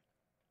year.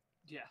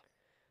 Yeah.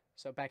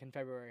 So back in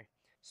February.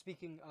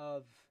 Speaking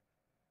of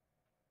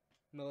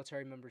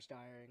military members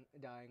dying,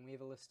 we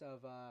have a list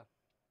of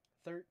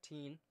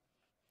 13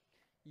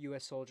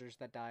 U.S. soldiers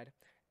that died,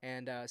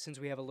 and since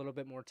we have a little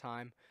bit more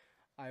time,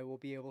 I will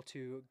be able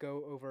to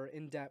go over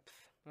in depth,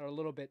 or a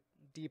little bit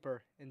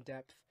deeper in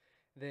depth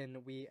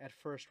than we at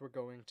first were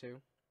going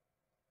to,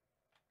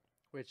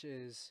 which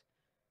is,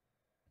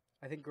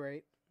 I think,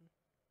 great.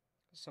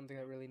 Something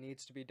that really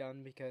needs to be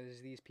done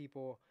because these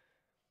people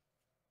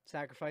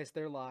sacrificed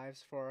their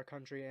lives for our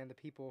country and the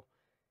people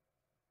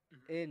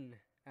in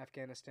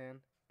Afghanistan,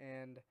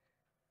 and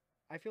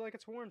I feel like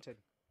it's warranted.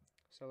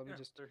 So let me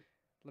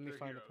they're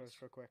find heroes. the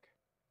post real quick.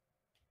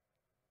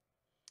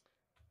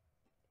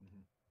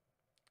 Mhm.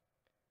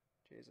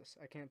 Jesus,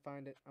 I can't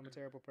find it. I'm a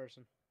terrible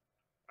person.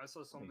 I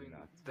saw something.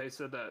 not. They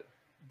said that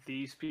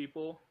these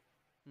people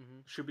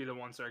Mm-hmm. should be the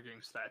ones that are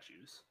getting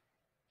statues,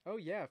 Oh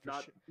yeah, for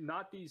not sure.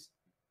 not these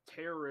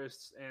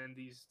terrorists and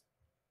these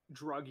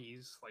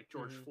druggies like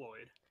George Mhm.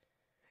 Floyd.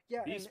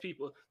 Yeah, These and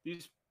people,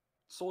 these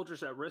soldiers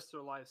that risk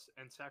their lives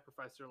and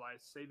sacrifice their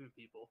lives saving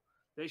people,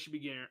 they should be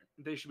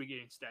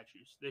getting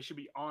statues. They should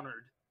be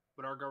honored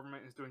but our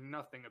government is doing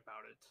nothing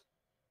about it.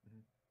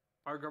 Mhm.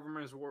 Our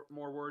government is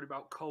more worried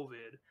about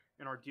COVID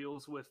and our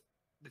deals with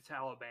the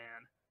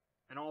Taliban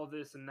and all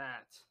this and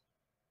that.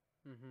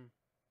 Mm-hmm.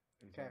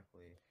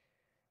 Exactly.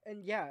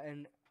 And yeah,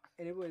 and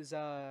it was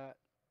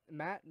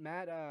Matt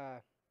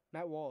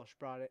Walsh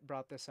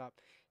brought this up.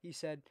 He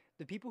said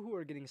the people who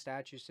are getting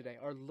statues today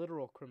are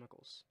literal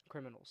criminals.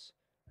 Criminals,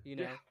 you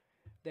know.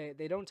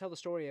 They don't tell the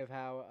story of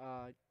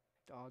how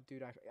oh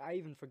dude, I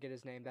even forget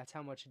his name. That's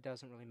how much it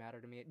doesn't really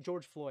matter to me.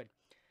 George Floyd.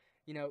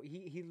 You know,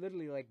 he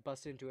literally like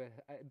busted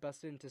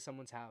into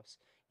someone's house,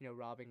 you know,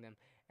 robbing them,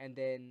 and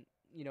then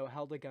you know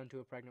held a gun to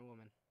a pregnant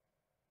woman.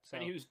 So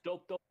And he was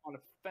doped up on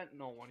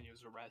fentanyl when he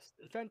was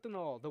arrested.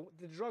 fentanyl,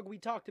 the drug we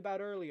talked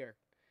about earlier.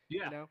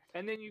 Yeah. You know.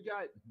 And then you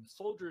got Mhm.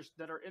 soldiers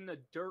that are in the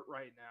dirt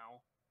right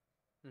now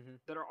Mm-hmm.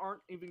 that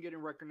aren't even getting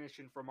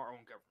recognition from our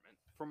own government,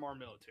 from our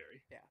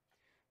military.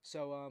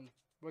 So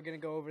we're gonna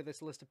go over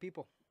this list of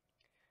people.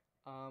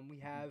 We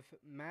Mhm. have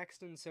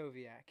Maxton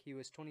Soviak. He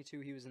was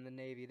 22. He was in the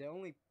Navy. The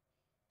only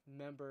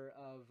member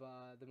of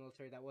the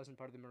military that wasn't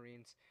part of the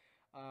Marines.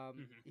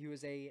 Mhm. He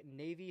was a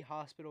Navy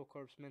hospital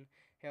corpsman,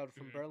 hailed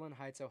from Mhm. Berlin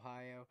Heights,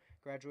 Ohio.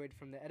 Graduated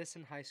from the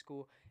Edison High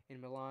School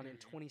in Milan in Mhm.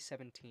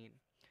 2017.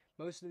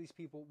 Most of these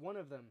people, one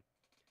of them,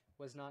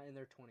 was not in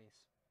their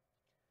 20s.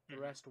 The Mhm.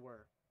 rest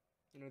were.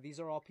 You know, these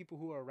are all people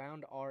who are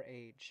around our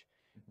age.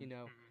 You Mhm.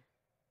 know, Mhm.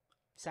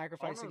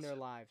 sacrificing their Almost.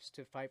 lives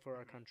to fight for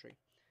our Mhm. country.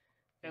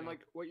 And know.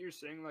 like what you're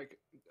saying, like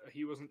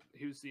he was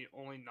the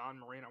only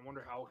non-marine. I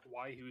wonder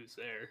why he was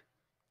there.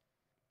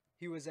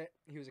 He was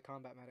a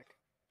combat medic.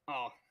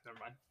 Oh, never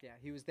mind. Yeah,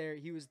 he was there.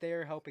 He was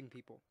there helping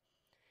people.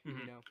 Mhm.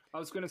 You know. I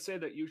was gonna say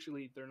that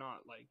usually they're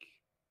not like,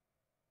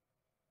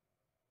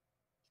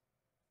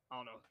 I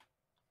don't know.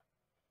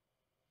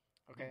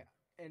 Okay,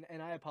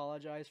 and I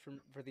apologize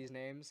for these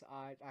names.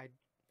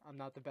 I'm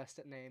not the best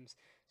at names.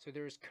 So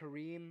there's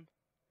Kareem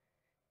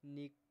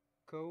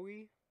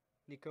Nikoui.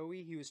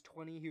 Nikoui. He was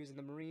 20. He was in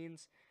the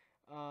Marines.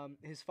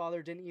 His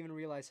father didn't even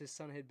realize his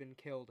son had been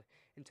killed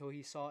until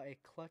he saw a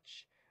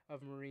clutch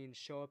of Marines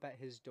show up at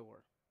his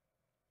door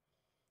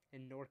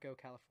in Norco,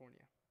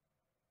 California.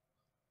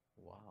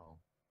 Wow.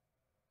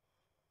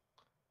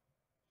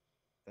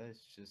 That's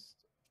just.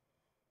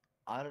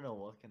 I don't know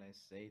what can I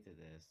say to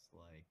this.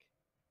 Like,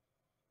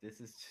 this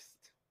is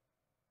just.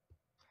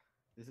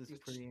 This is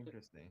It's pretty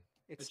interesting.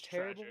 It's It's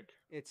terrible. tragic.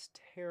 It's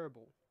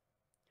terrible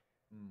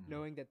Mm.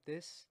 knowing that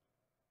this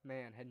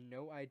man had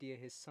no idea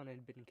his son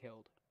had been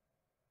killed.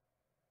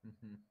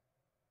 Mhm.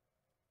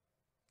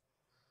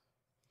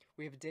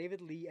 We have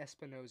David Lee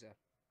Espinoza,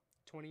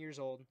 20 years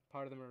old,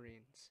 part of the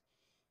Marines.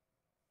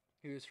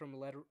 He was from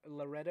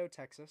Laredo,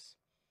 Texas.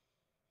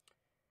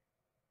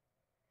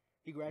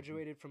 He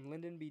graduated from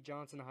Lyndon B.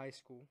 Johnson High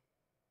School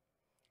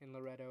in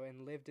Laredo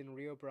and lived in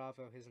Rio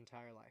Bravo his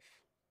entire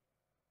life.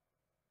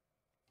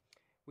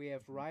 We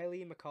have Mhm.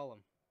 Riley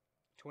McCollum,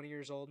 20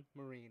 years old,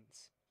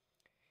 Marines.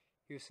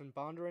 He was from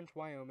Bondurant,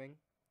 Wyoming.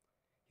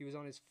 He was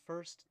on his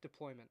first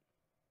deployment.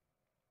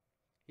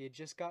 He had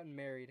just gotten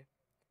married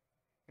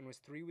and was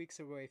 3 weeks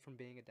away from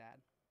being a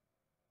dad.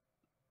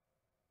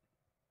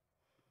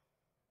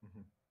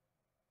 Mhm.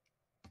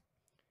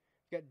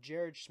 We got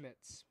Jared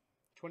Schmitz,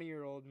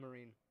 20-year-old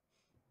Marine.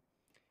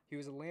 He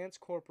was a Lance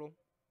Corporal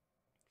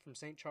from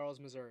St. Charles,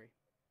 Missouri.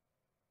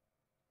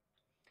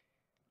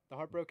 The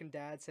heartbroken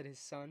dad said his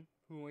son,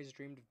 who always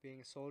dreamed of being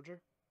a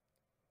soldier,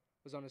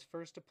 was on his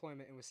first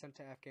deployment and was sent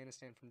to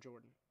Afghanistan from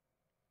Jordan.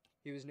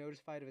 He was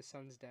notified of his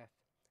son's death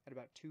at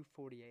about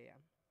 2:40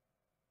 a.m.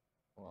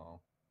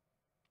 Wow.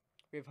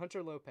 We have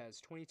Hunter Lopez,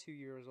 22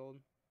 years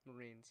old,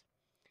 Marines.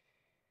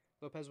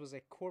 Lopez was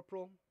a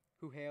corporal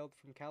who hailed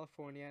from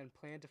California and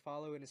planned to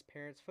follow in his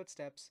parents'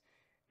 footsteps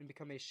and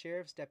become a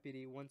sheriff's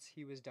deputy once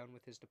he was done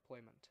with his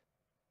deployment.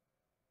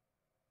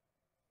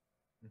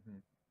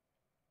 Mhm.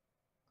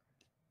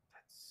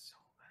 That's so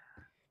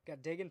bad.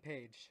 Got Dagan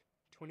Page,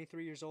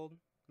 23 years old,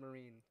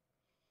 Marine.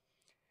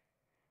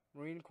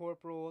 Marine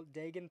Corporal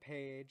Dagan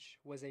Page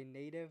was a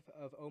native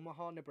of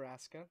Omaha,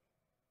 Nebraska.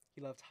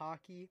 He loved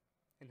hockey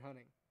and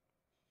hunting,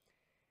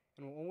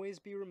 and will always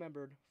be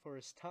remembered for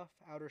his tough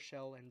outer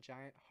shell and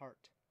giant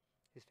heart,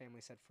 his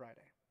family said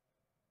Friday.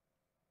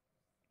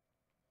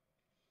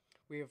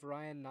 We have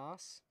Ryan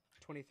Noss,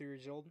 23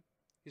 years old.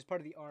 He was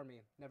part of the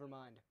Army. Never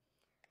mind.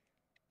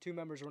 2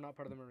 members were not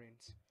part of the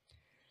Marines.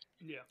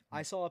 Yeah.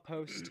 I saw a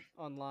post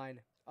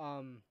online.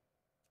 I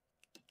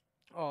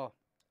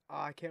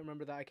can't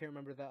remember that. I can't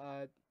remember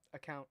the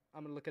account.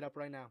 I'm gonna look it up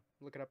right now.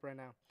 Look it up right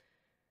now.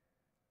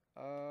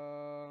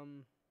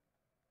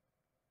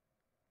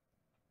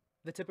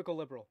 The typical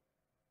liberal.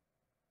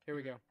 Here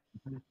we go.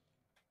 Mhm.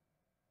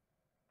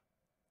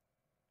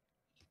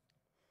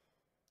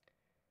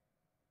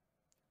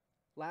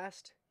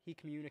 Last he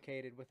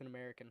communicated with an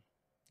American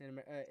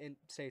in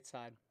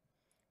stateside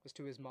was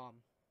to his mom.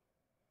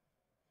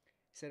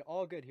 He said,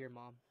 "All good here,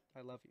 Mom.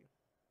 I love you."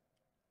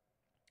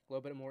 A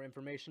little bit more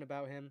information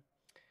about him.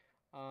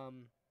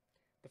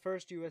 The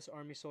first U.S.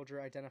 Army soldier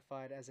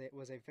identified as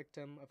was a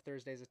victim of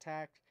Thursday's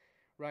attack.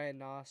 Ryan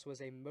Noss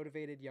was a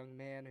motivated young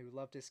man who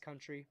loved his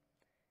country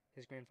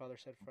his grandfather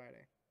said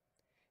Friday.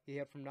 He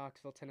hailed from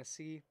Knoxville,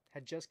 Tennessee,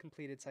 had just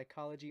completed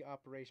psychology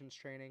operations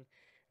training,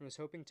 and was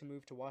hoping to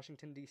move to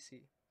Washington,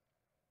 D.C.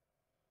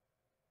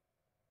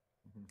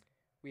 Mhm.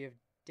 We have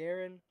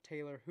Darren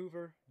Taylor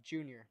Hoover,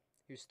 Jr.,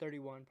 who's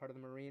 31, part of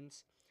the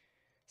Marines.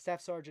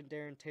 Staff Sergeant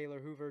Darren Taylor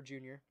Hoover,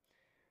 Jr.,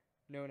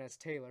 known as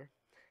Taylor,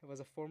 was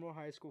a former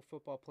high school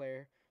football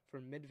player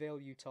from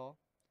Midvale, Utah,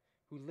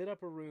 who lit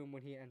up a room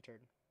when he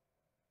entered.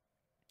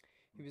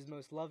 He was the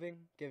most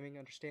loving, giving,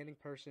 understanding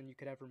person you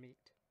could ever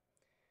meet.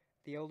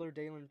 The elder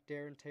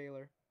Darren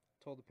Taylor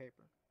told the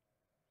paper.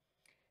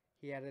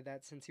 He added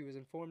that since he was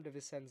informed of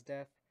his son's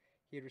death,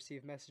 he had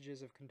received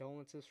messages of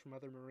condolences from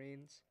other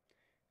Marines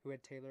who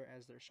had Taylor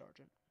as their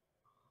sergeant.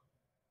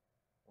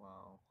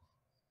 Wow.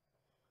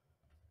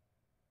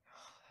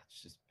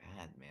 That's just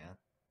bad, man.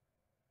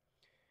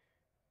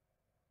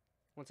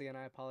 Once again,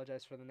 I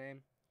apologize for the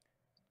name.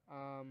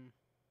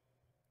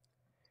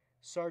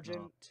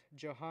 Sergeant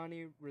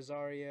Johanny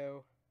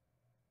Rosario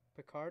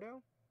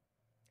Picardo,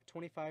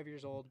 25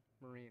 years old,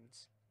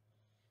 Marines.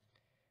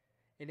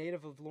 A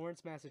native of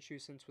Lawrence,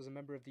 Massachusetts, was a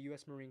member of the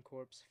U.S. Marine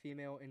Corps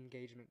Female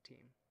Engagement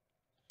Team.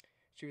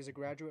 She was a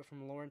graduate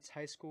from Lawrence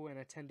High School and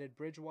attended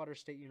Bridgewater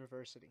State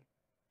University.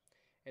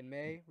 In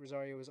May,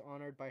 Rosario was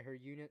honored by her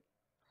unit,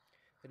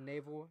 the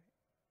Naval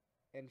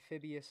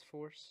Amphibious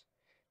Force,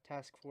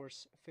 Task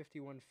Force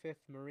 51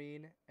 5th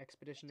Marine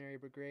Expeditionary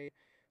Brigade,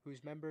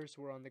 whose members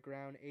were on the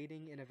ground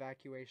aiding in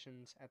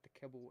evacuations at the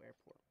Kabul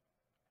airport.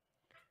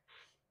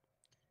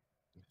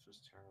 It's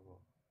just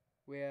terrible.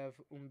 We have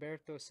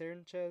Humberto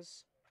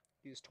Sanchez.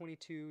 He was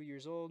 22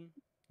 years old.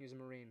 He was a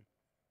Marine.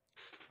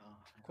 Oh,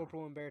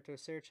 Corporal Humberto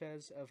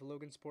Sanchez of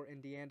Logansport,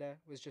 Indiana,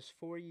 was just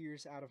 4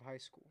 years out of high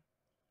school.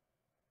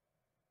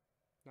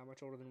 Not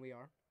much older than we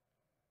are.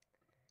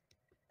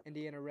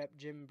 Indiana Rep.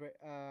 Jim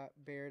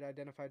Baird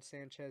identified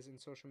Sanchez in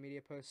social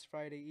media posts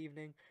Friday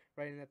evening,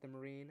 writing that the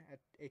Marine,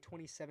 a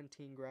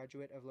 2017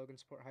 graduate of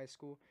Logansport High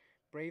School,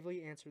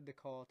 bravely answered the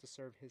call to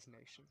serve his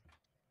nation.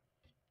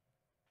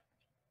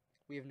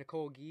 We have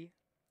Nicole Gee,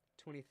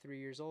 23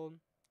 years old.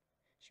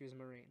 She was a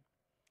Marine.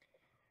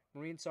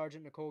 Marine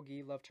Sergeant Nicole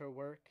Gee loved her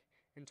work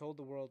and told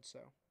the world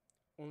so,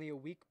 only a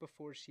week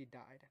before she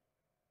died.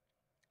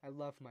 I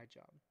love my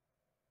job.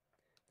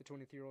 The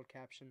 23-year-old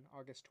caption,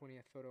 August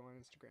 20th photo on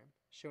Instagram,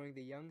 showing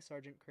the young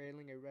sergeant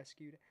cradling a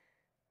rescued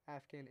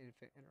Afghan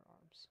infant in her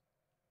arms.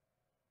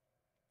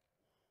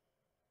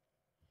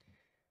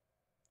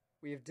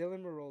 We have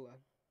Dylan Marola,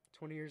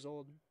 20 years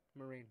old,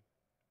 Marine.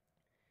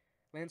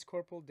 Lance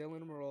Corporal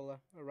Dylan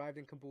Marola arrived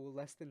in Kabul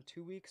less than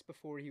 2 weeks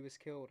before he was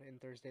killed in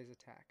Thursday's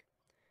attack,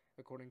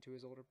 according to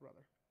his older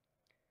brother.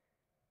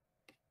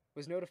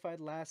 Was notified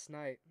last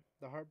night,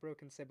 the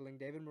heartbroken sibling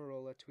David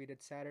Marola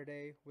tweeted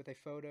Saturday with a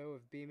photo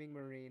of beaming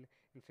Marine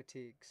in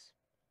fatigues.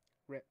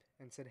 RIP,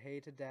 and said hey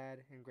to Dad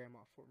and Grandma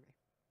for me.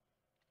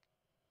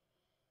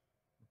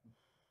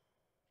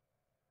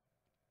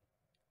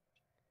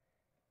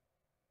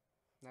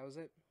 That was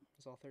it. It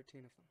was all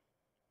 13 of them.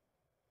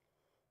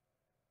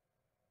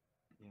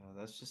 Yeah,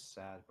 that's just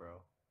sad,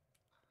 bro.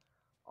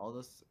 All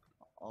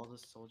the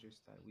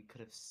soldiers that we could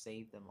have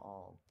saved them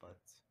all, but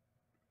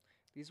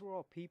These were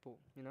all people,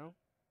 you know?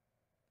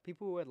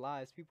 People who had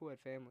lives, people who had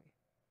family.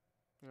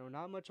 You know,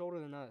 not much older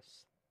than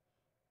us.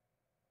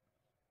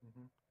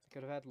 Mhm. They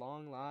could have had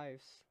long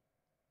lives.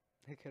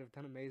 They could have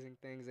done amazing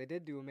things. They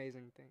did do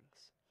amazing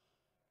things.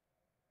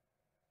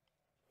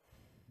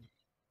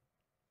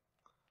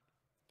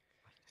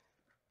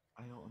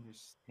 I don't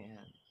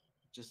understand.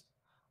 Just,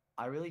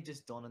 I really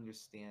just don't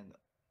understand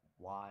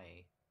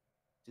why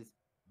just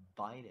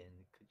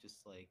Biden could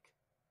just like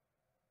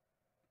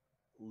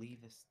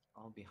leave us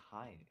all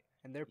behind.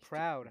 And they're He's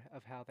proud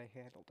of how they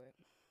handled it.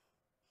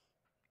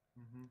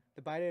 Mm-hmm.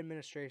 The Biden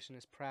administration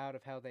is proud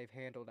of how they've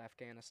handled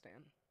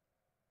Afghanistan.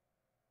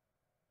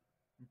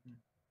 Mm-hmm.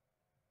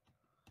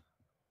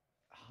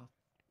 How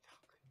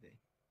could they?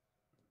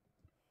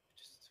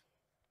 Just,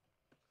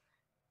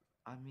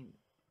 I mean,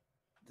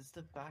 just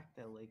the fact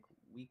that like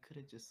we could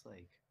have just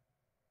like,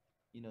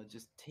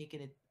 just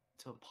taken it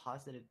to a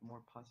positive,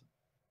 more positive,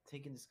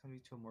 taken this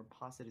country to a more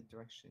positive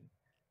direction.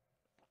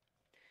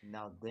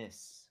 Now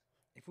this,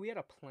 If we had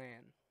a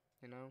plan,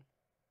 you know,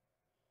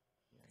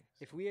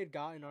 yikes. if we had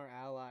gotten our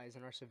allies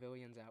and our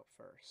civilians out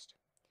first,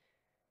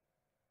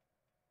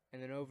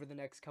 and then over the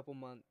next couple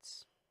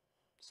months,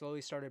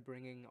 slowly started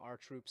bringing our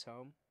troops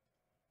home,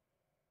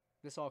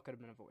 this all could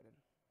have been avoided.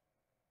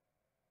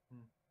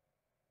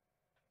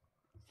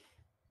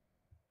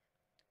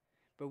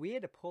 But we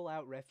had to pull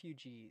out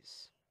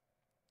refugees.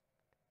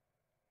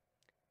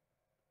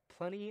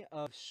 Plenty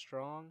of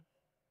strong,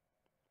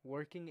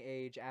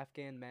 working-age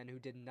Afghan men who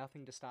did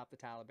nothing to stop the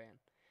Taliban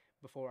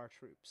before our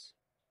troops,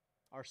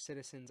 our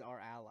citizens, our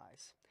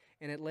allies.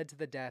 And it led to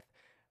the death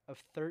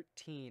of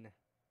 13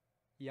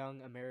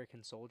 young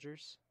American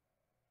soldiers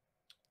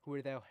who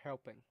were there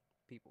helping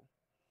people.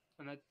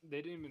 And that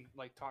they didn't even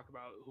like talk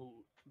about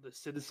who the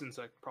citizens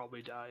that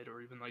probably died,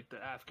 or even like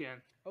the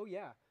Afghan Oh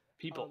yeah,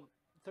 people.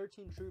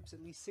 13 troops,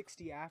 at least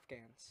 60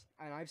 Afghans,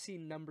 and I've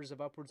seen numbers of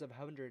upwards of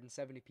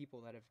 170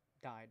 people that have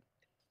died.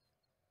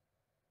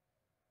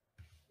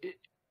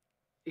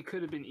 It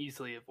could have been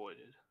easily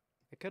avoided.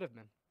 It could have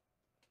been.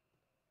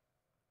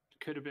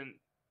 Could have been.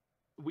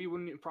 We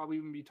wouldn't probably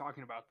even be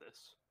talking about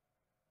this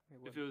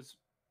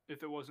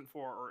if it wasn't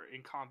for our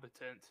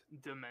incompetent,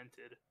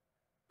 demented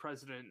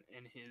president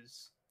and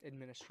his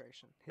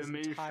administration. His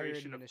entire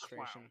administration of administration.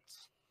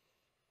 clowns.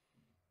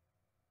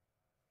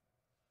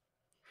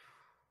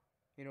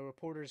 You know,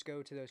 reporters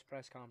go to those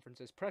press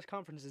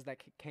conferences that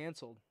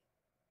canceled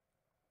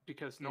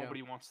Because You know.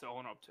 nobody wants to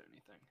own up to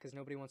anything. because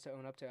nobody wants to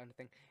own up to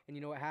anything. And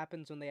you know what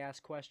happens when they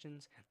ask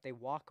questions? They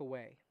walk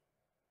away.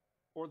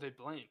 Or they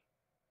blame.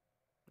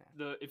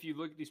 Yeah. If you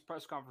look at these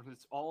press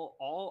conferences,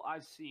 all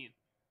I've seen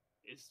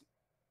is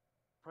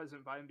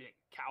President Biden being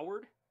a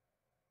coward,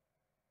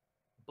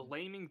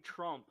 blaming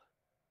Trump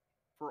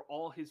for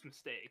all his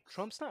mistakes.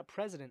 Trump's not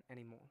president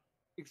anymore.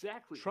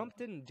 Exactly. Trump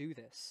didn't do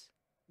this.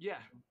 Yeah.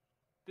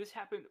 This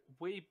happened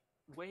way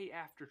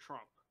after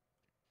Trump.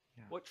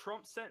 Yeah. What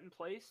Trump set in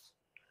place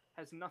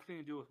has nothing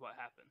to do with what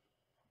happened.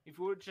 If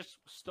we were just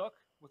stuck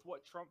with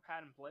what Trump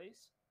had in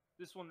place,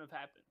 this wouldn't have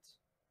happened.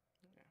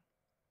 Yeah.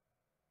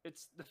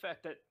 It's the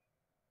fact that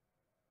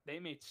they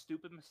made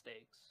stupid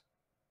mistakes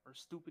or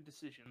stupid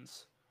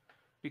decisions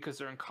because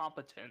they're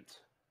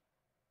incompetent.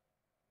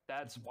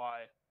 That's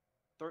why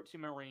 13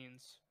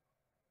 Marines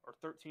or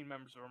 13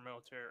 members of our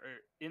military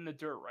are in the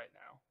dirt right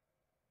now.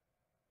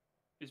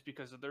 Is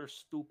because of their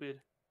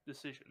stupid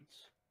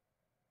decisions.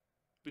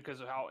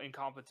 Because of how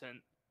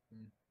incompetent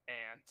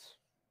and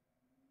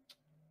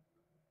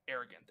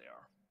arrogant they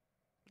are.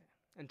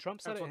 And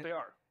Trump said That's it. what they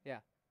are. Yeah.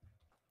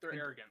 They're And-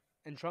 arrogant.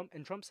 And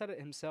Trump said it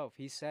himself.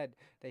 He said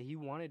that he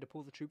wanted to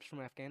pull the troops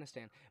from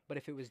Afghanistan, but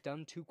if it was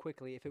done too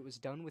quickly, if it was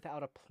done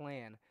without a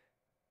plan,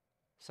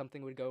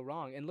 something would go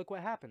wrong. And look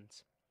what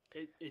happens.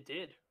 It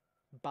did.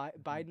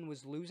 Biden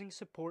was losing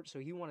support, so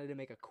he wanted to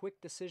make a quick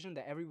decision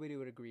that everybody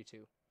would agree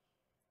to.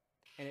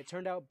 And it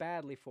turned out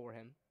badly for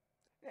him.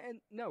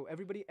 And no,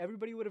 everybody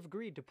would have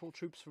agreed to pull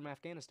troops from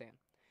Afghanistan.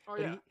 Oh,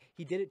 But yeah.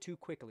 he did it too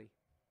quickly.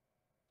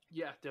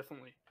 Yeah,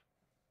 definitely.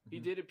 He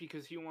did it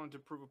because he wanted to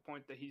prove a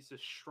point that he's a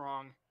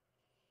strong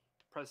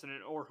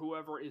president or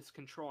whoever is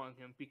controlling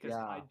him, because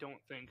Yeah. I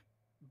don't think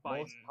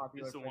Most Biden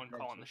popular is the one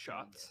calling the presidential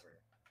shots.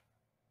 candidate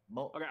ever.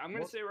 Okay, I'm going to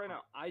most say right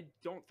pop- now, I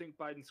don't think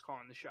Biden's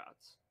calling the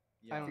shots.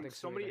 Yeah. I I don't think think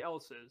so somebody either.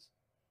 else is,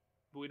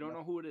 but we don't Yep.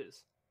 know who it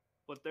is.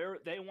 But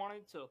they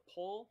wanted to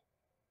pull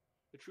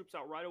the troops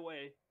out right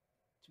away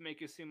to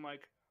make it seem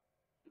like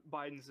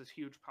Biden's this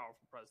huge,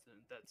 powerful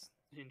president that's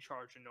in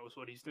charge and knows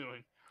what he's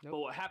doing. Nope. But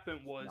what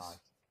happened was, Not.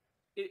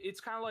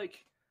 it's kind of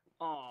like,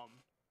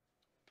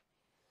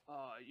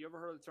 you ever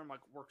heard the term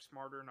like work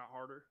smarter, not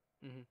harder?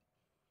 Mhm.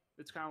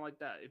 It's kind of like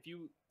that. If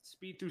you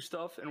speed through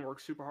stuff and work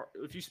super hard,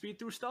 if you speed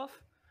through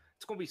stuff,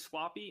 it's gonna be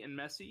sloppy and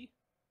messy.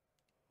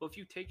 But if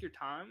you take your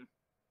time,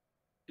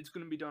 it's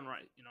gonna be done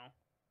right. You know.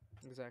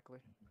 Exactly.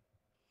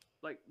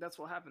 Like, that's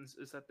what happens,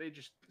 is that they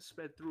just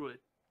sped through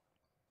it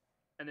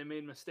and they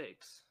made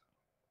mistakes,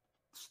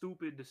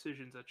 stupid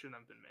decisions that shouldn't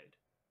have been made.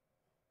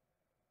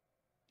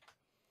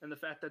 And the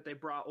fact that they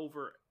brought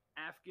over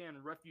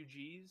Afghan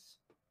refugees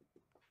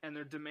and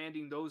they're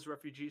demanding those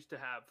refugees to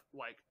have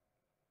like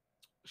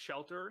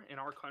shelter in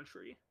our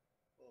country,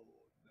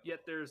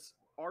 yet there's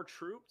our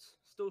troops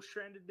still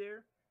stranded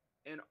there,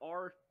 and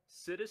our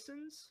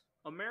citizens,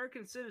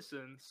 American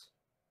citizens,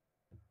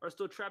 are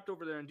still trapped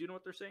over there. And do you know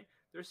what they're saying?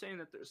 They're saying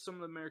that some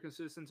of the American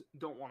citizens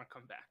don't want to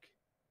come back.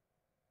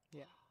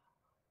 Yeah.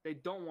 They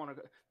don't want to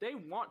go. They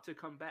want to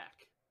come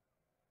back.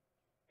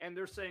 And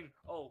they're saying,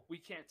 oh, we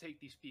can't take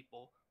these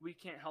people. We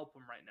can't help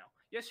them right now.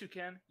 Yes, you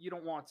can. You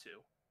don't want to.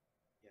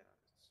 Yeah.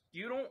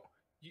 You don't.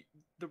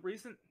 The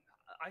reason,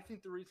 I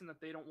think the reason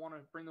that they don't want to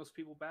bring those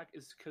people back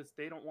is because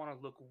they don't want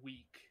to look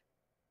weak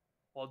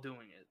while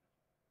doing it.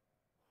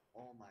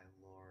 Oh my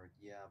lord.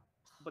 Yeah.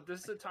 But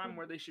this is a time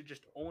where they should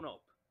just own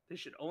up. They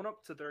should own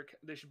up to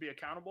they should be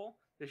accountable.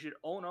 They should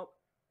own up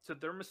to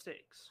their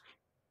mistakes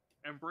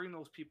and bring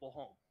those people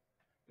home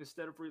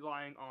instead of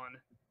relying on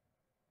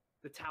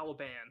the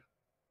Taliban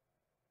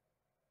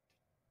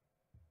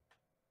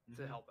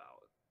to help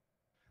out.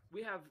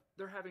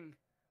 They're having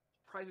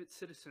private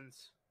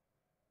citizens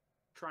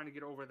trying to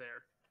get over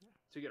there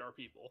to get our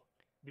people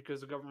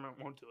because the government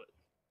won't do it.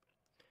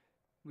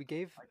 We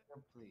gave I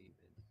can't believe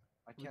it.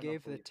 I we cannot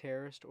gave the believe it.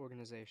 terrorist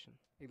organization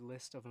a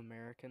list of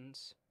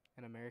Americans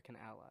and American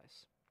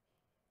allies.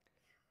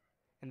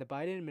 And the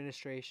Biden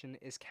administration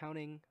is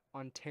counting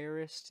on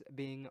terrorists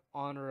being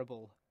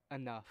honorable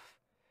enough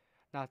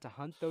not to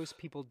hunt those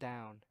people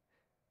down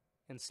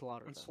and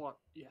slaughter them.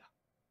 Yeah.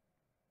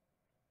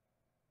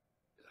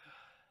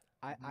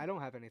 I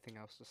don't have anything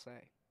else to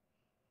say.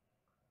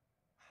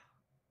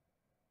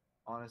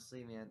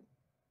 Honestly, man,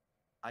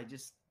 I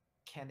just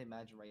can't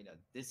imagine right now.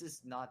 This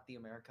is not the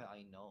America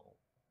I know.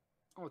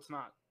 Oh, it's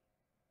not.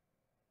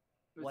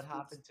 What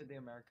happened to the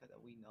America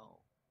that we know?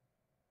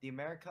 The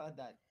America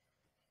that,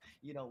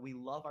 we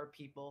love our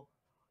people.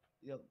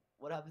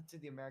 what happened to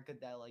the America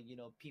that, like, you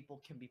know,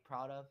 people can be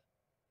proud of?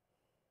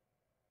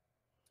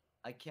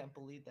 I can't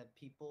believe that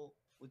people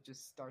would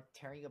just start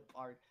tearing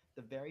apart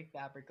the very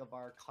fabric of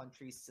our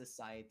country's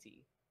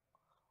society,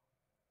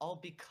 all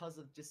because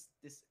of just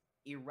this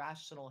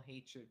irrational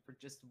hatred for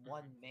just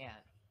one man.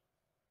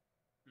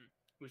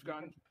 We've You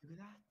gotten guys do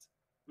that?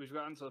 we've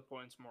gotten to the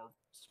point it's more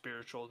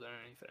spiritual than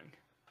anything.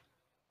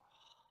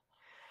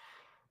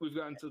 We've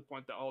gotten to the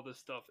point that all this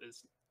stuff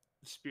is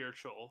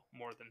spiritual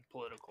more than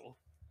political.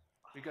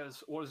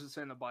 Because what does it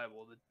say in the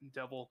Bible? The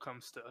devil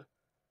comes to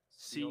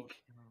seek,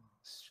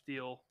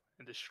 steal,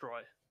 and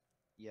destroy.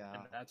 Yeah.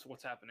 And that's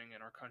what's happening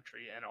in our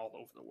country and all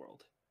over the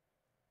world.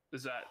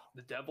 Is that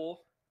the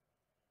devil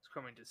is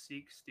coming to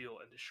seek, steal,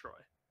 and destroy.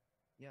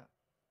 Yeah.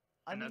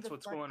 And that's the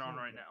what's fact going on too-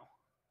 right now.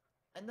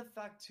 And the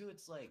fact too,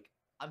 it's like,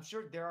 I'm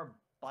sure there are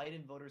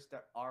Biden voters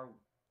that are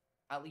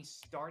at least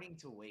starting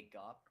to wake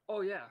up.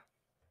 Oh yeah.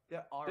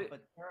 There are, They-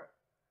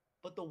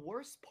 but the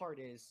worst part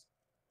is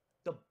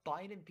the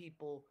Biden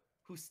people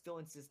who still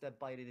insist that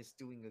Biden is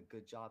doing a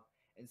good job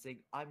and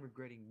saying, I'm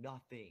regretting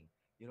nothing.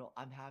 You know,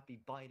 I'm happy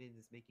Biden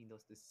is making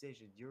those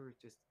decisions. You're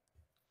just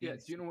Yeah, being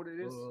do you know what it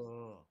is?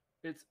 Ugh.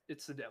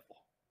 It's the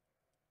devil.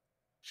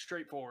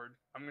 Straightforward.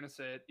 I'm gonna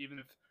say it, even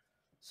if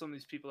some of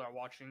these people are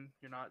watching,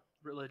 you're not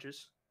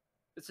religious.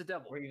 It's the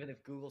devil. Or even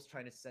if Google's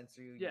trying to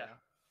censor you. Yeah.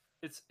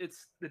 It's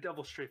the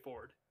devil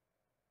straightforward.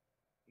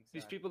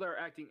 These people that are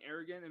acting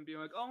arrogant and being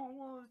like, "Oh,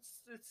 well,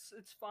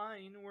 it's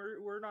fine.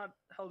 We're not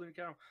held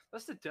accountable."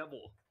 That's the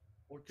devil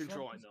or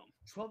controlling them.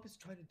 Trump is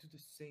trying to do the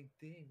same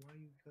thing. Why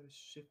you gotta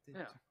shift it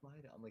Yeah. to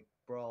Biden? I'm like,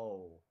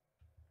 bro,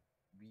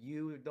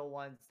 you the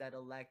ones that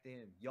elect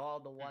him. Y'all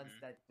the ones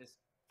that just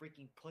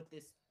freaking put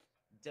this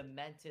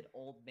demented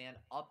old man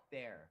up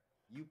there.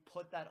 You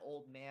put that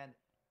old man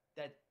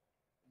that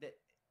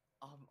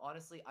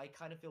honestly, I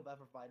kind of feel bad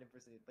for Biden for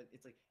saying it, but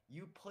it's like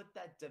you put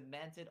that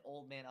demented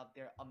old man up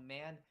there, a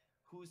man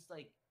who's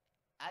like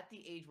at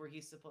the age where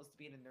he's supposed to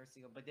be in a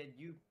nursing home, but then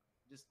you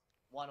just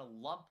want to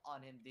lump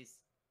on him this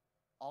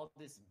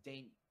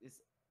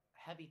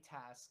heavy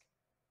task,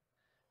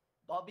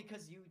 all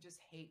because you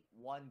just hate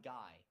one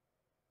guy,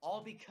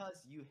 all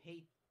because you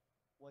hate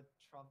what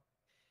Trump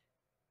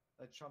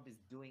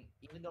is doing,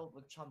 even though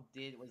what Trump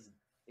did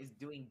is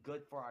doing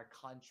good for our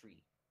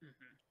country.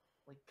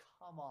 Like,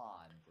 come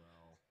on,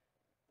 bro.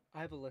 I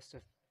have a list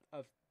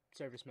of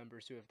service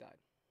members who have died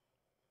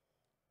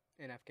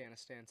in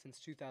Afghanistan since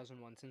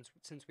 2001,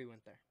 since we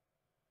went there.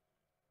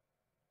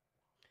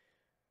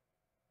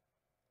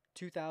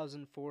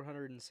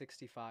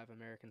 2,465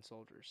 American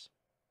soldiers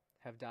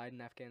have died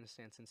in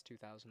Afghanistan since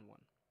 2001.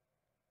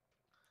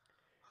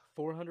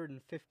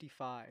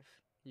 455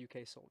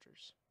 UK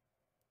soldiers.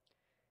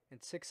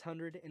 And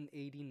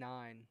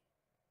 689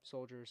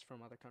 soldiers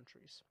from other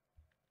countries.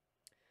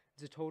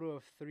 It's a total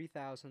of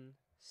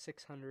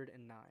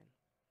 3,609.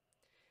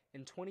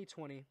 In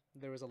 2020,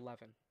 there was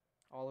 11,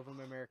 all of them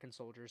American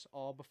soldiers,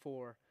 all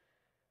before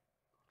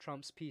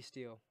Trump's peace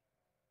deal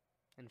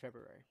in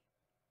February.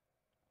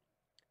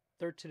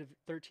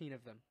 13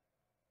 of them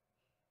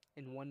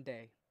in one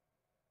day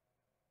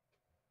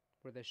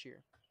were this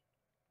year.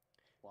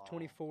 Wow.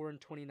 24 in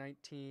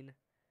 2019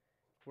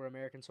 were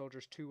American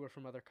soldiers, 2 were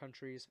from other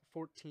countries.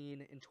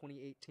 14 in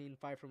 2018,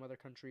 5 from other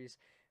countries.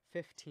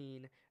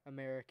 15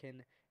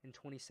 American in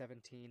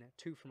 2017,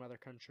 2 from other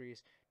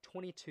countries.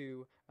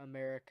 22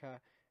 America,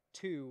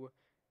 2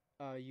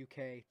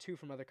 UK, 2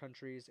 from other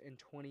countries in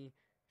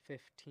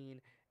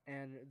 2015.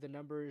 And the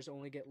numbers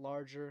only get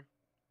larger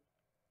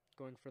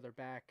going further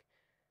back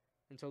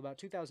until about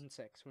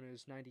 2006, when it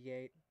was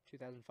 98,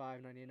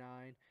 2005,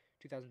 99,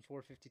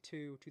 2004,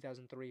 52,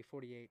 2003,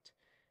 48,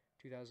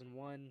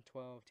 2001,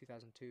 12,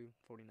 2002,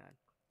 49.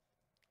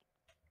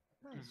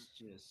 That's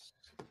just,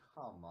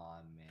 come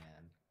on,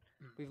 man.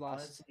 We've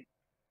lost Honestly,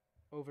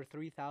 over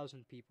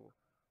 3,000 people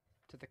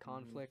to the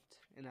conflict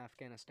in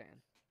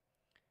Afghanistan.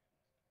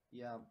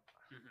 yeah.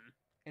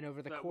 And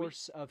over the But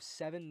course of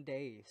 7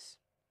 days,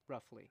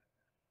 roughly,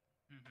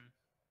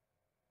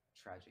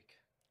 Tragic.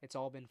 it's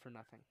all been for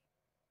nothing.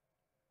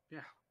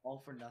 Yeah. All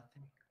for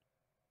nothing.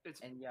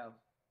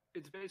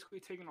 It's basically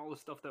taking all the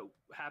stuff that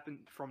happened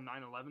from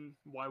 9/11,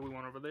 why we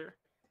went over there,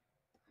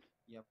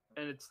 Yep.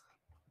 and it's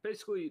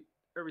basically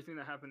everything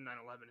that happened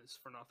 9/11 is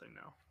for nothing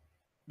now.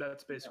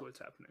 That's basically what's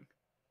happening.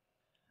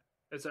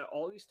 Is that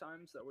all these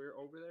times that we were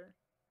over there,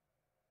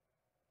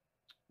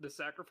 the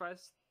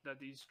sacrifice that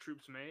these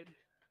troops made,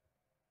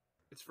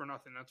 it's for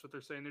nothing. That's what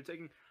they're saying. They're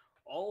taking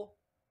all,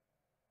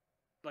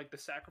 like, the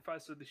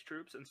sacrifice of these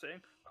troops and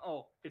saying,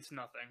 "Oh, it's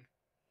nothing.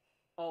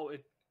 Oh,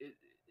 it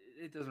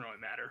doesn't really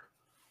matter."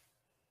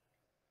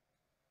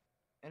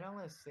 And I'm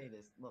gonna say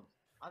this. Look,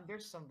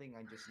 there's something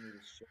I just need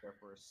to share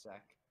for a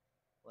sec.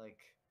 Like,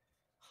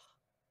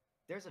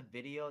 there's a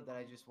video that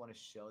I just want to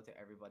show to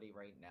everybody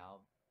right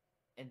now,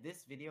 and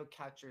this video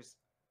captures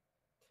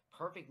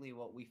perfectly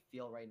what we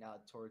feel right now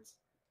towards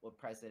what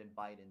President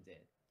Biden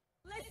did.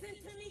 Listen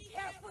to me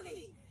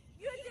carefully.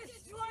 You're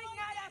destroying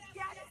not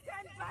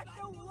Afghanistan, but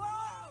the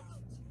world.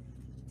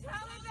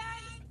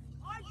 Taliban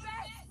are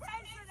best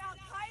friends with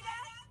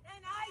Al-Qaeda and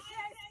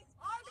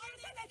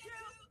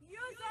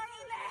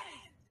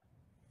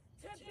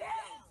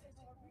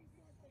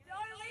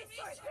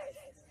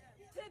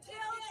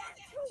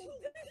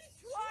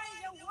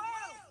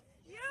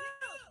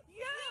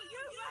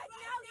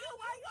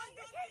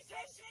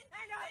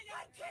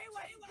country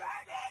was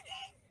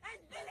burning and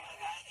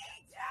bleeding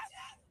each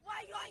other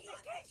while you're on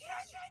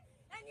vacation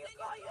and you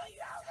call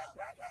yourself a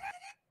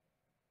president?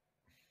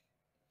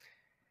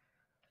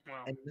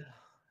 Well,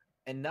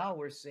 And now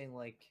we're saying,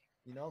 like,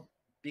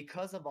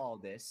 because of all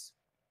this,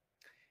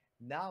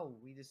 now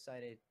we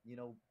decided,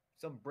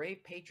 some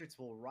brave patriots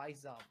will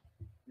rise up.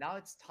 Now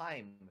it's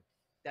time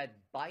that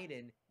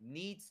Biden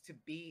needs to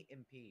be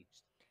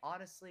impeached.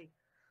 Honestly,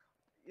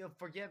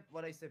 forget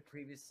what I said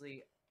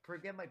previously.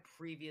 Forget my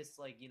previous,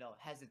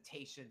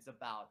 hesitations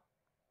about,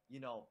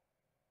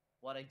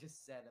 what I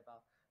just said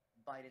about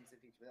Biden's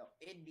impeachment. No,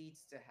 it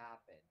needs to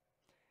happen.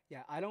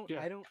 Yeah, I don't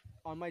Yeah.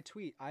 on my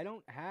tweet, I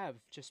don't have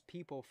just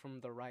people from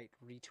the right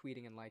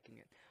retweeting and liking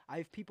it. I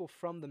have people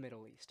from the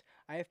Middle East.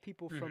 I have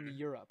people from Mhm.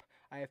 Europe.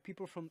 I have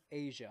people from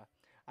Asia.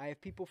 I have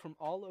people from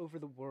all over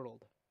the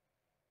world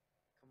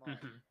Come on.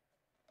 Mhm.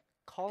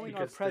 calling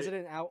our Because they-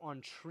 president out on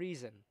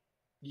treason.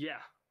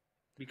 Yeah,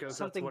 because that's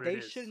Something what they it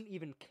is. shouldn't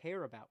even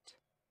care about.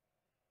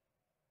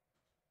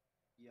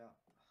 Yeah.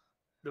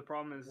 The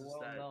problem is The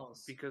world that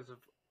knows. because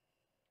of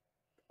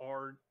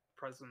our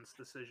president's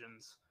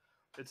decisions,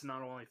 it's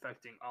not only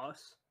affecting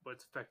us, but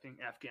it's affecting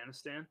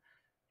Afghanistan.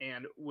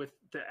 And with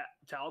the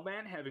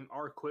Taliban having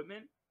our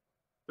equipment,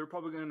 they're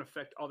probably going to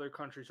affect other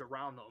countries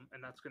around them,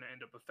 and that's going to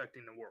end up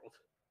affecting the world.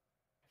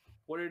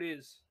 What it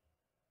is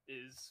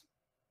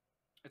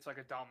it's like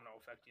a domino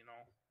effect,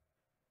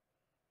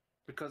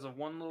 Because of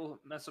one little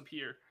mess up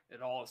here,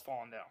 it all has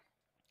fallen down.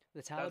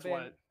 The That's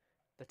why.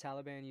 The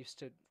Taliban used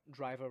to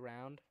drive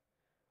around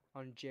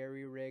on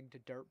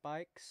jerry-rigged dirt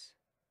bikes,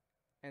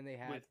 and they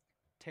had With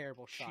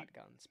terrible cheap-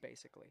 shotguns,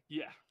 basically.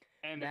 Yeah,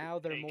 and Now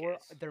they're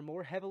AKs.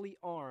 more heavily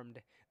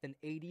armed than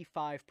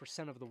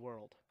 85% of the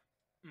world.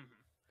 Mhm.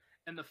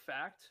 And the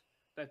fact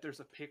that there's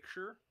a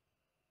picture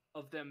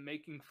of them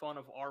making fun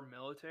of our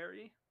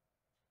military,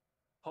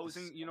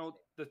 posing,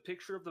 the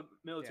picture of the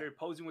military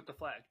posing with the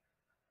flag.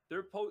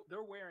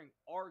 They're wearing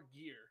our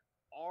gear,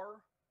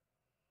 our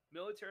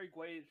military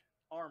grade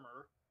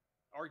armor,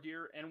 our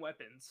gear and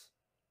weapons,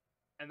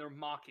 and they're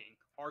mocking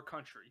our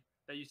country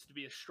that used to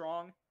be a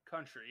strong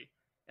country,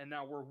 and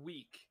now we're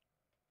weak.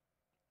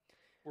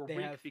 We're They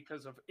weak have-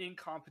 because of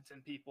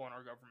incompetent people in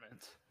our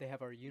government. They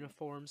have our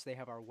uniforms, they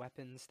have our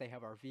weapons, they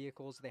have our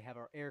vehicles, they have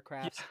our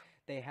aircrafts,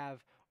 they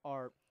have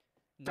our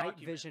night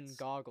vision Documents.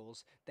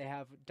 goggles, they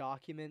have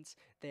documents,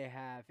 they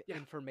have Yeah, but-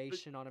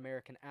 information on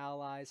American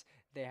allies,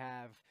 they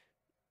have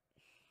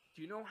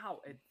Do you know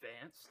how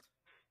advanced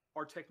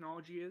our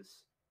technology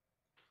is?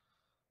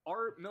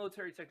 Our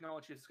military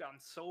technology has gotten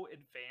so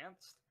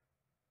advanced,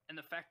 and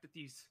the fact that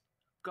these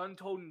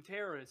gun-toting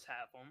terrorists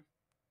have them,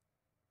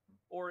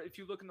 or if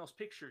you look in those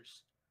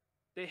pictures,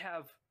 they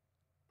have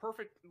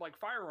perfect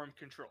firearm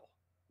control.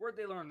 Where'd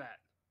they learn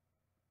that?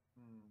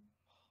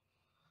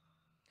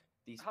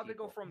 These How'd they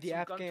go people. from The some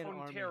Afghan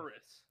gun-toting army.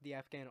 terrorists? the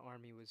Afghan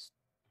army was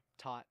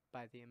taught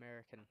by the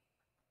American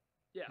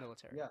Yeah,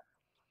 military. Yeah.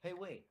 Hey,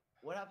 wait.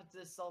 What happened to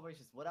the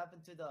celebrations? What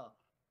happened to the?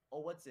 Oh,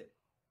 what's it?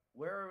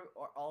 Where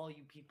are all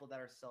you people that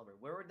are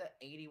celebrating? Where are the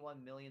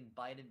 81 million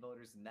Biden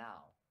voters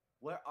now?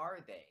 Where are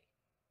they?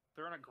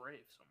 they're in a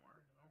grave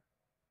somewhere,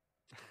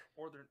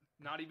 or they're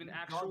not even You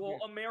actual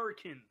dog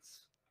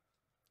Americans.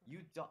 You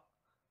don't.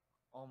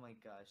 Oh my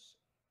gosh.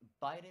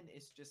 Biden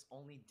is just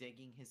only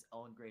digging his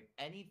own grave.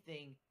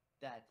 Anything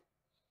that,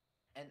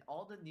 and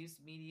all the news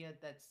media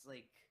that's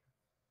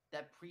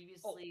that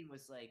previously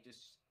was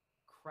just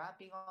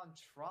crapping on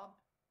Trump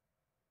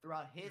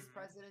throughout his Mhm.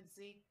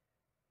 presidency.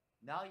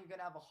 Now you're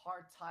gonna have a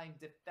hard time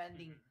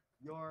defending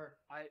your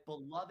I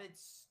beloved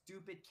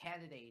stupid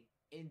candidate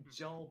in Mhm.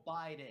 Joe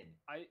Biden.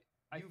 I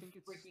You think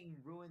it's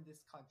freaking ruined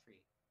this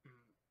country.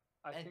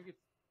 I and- think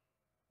it's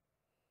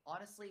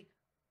Honestly,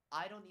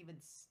 I don't even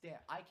stand.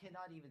 I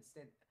cannot even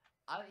stand.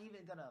 I'm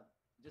even gonna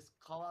just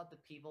call out the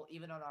people,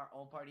 even on our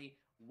own party.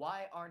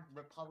 Why aren't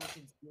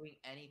Republicans doing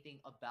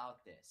anything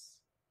about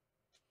this?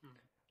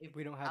 Mhm. If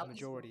We don't have at a least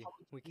majority.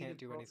 Republicans We need can't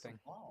to do grow anything.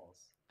 some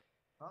balls.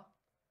 Huh?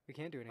 We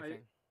can't do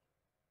anything.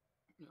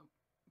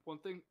 one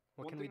thing.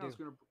 What one can thing we I was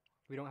do? gonna.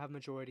 We don't have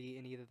majority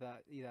in either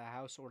the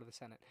House or the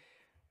Senate.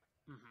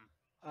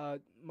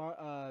 Mhm.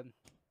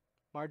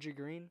 Marjorie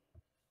Green.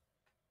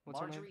 What's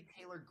her name? Marjorie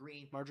Taylor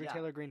Greene. Marjorie yeah,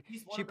 Taylor Greene.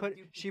 she's one She of the put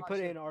few she people put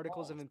actually in have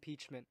articles of balls.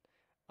 impeachment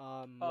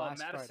last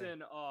Friday.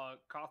 Madison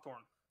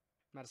Cawthorn.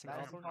 Madison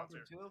Madison Cawthorn.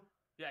 Cawthorn too.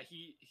 Yeah,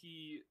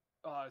 he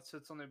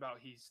said something about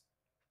he's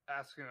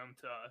asking them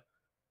to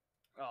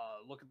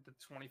look at the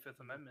 25th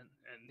Amendment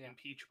and Yeah.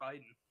 impeach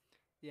Biden.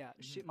 Yeah,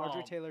 Mhm.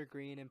 Marjorie Um, Taylor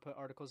Greene and put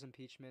articles of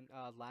impeachment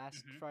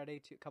last Mhm.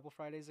 Friday, a couple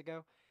Fridays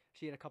ago.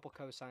 She had a couple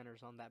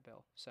co-signers on that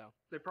bill, so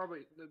The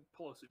Pelosi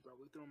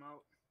probably threw him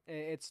out.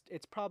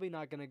 it's probably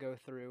not going to go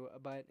through.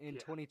 But in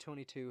Yeah.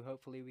 2022,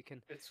 hopefully we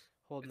can It's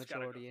hold it's gotta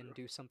go majority and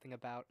through. do something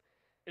about.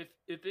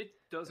 if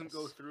it doesn't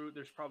go Yes. through,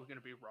 there's probably going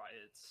to be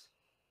riots.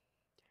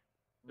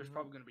 There's Mhm.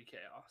 probably going to be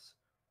chaos.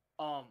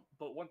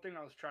 But one thing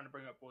I was trying to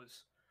bring up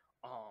was,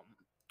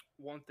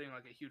 one thing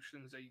a huge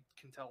thing that you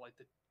can tell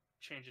the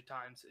change of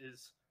times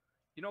is,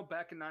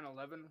 back in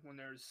 9/11 when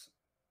there's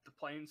the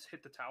planes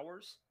hit the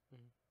towers,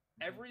 Mhm.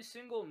 every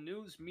single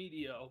news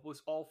media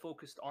was all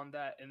focused on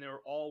that, and they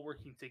were all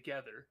working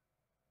together.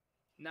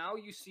 Now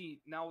you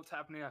see what's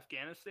happening in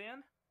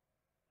Afghanistan.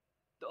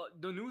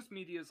 The news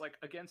media is like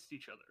against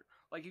each other.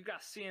 Like you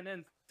got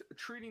CNN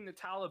treating the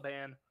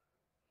Taliban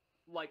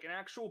like an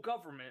actual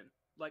government,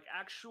 like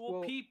actual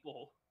Well-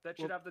 people that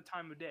should well- have the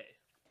time of day.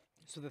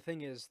 So the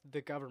thing is,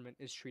 the government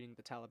is treating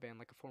the Taliban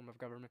like a form of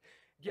government.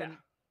 Yeah, And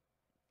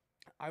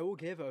I will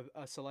give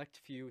a select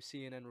few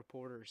CNN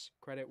reporters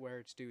credit where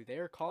it's due. They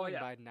are calling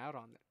yeah. Biden out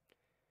on it.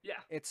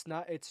 yeah.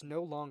 It's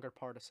no longer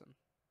partisan.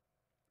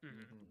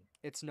 Mm-hmm. Mhm.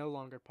 It's no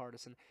longer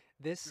partisan.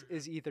 This Mhm.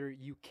 is either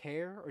you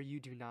care or you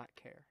do not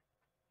care.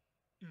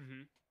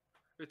 Mm-hmm.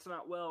 It's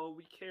not, well,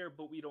 we care,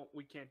 but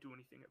we can't do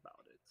anything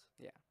about it.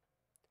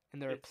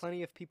 And there are It's-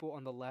 plenty of people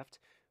on the left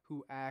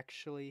who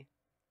actually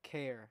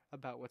care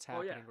about what's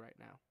Oh, yeah. happening right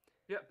now.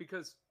 Yeah,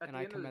 because at And the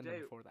I end of the commend day,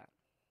 them for that.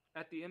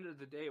 at the end of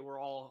the day, we're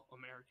all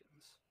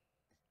Americans.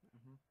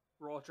 Mhm.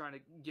 We're all trying to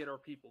get our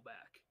people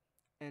back.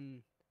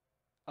 And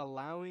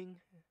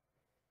allowing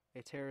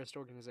a terrorist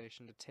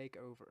organization to take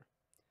over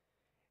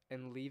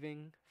and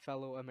leaving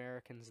fellow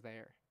Americans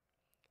there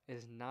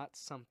is not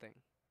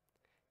something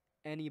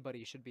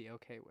anybody should be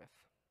okay with.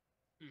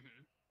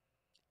 Mm-hmm.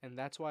 And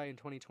that's why in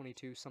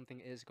 2022 something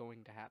is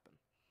going to happen.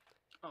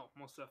 Oh,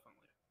 most definitely.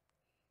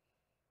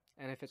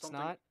 And if it's Something-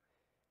 not,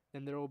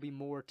 then there will be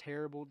more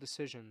terrible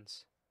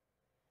decisions.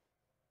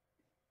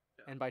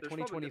 Yeah. And by There's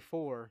probably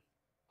 2024,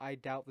 I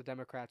doubt the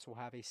Democrats will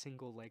have a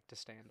single leg to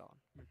stand on.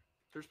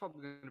 there's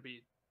probably going to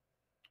be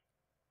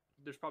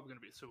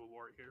a civil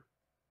war here.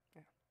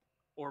 Yeah.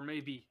 Or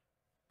maybe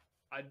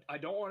I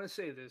don't want to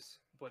say this,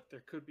 but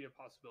there could be a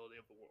possibility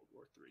of a World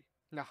War III.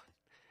 No,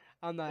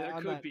 I'm not. There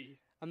I'm could not. be.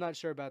 I'm not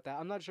sure about that.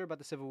 I'm not sure about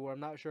the Civil War. I'm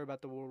not sure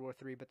about the World War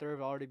III. But there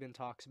have already been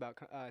talks about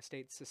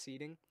states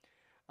seceding.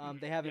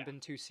 They haven't Yeah. been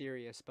too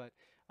serious, but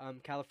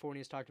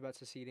California's talked about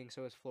seceding.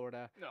 So has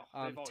Florida. No, they've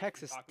always been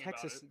Texas. talking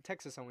about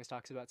Texas always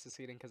talks about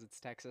seceding because it's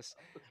Texas.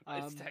 it.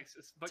 um, It's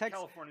Texas, but Tex-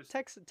 California's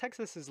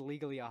Texas is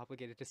legally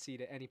obligated to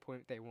secede at any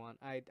point they want.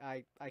 I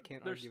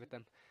can't There's- argue with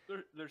them.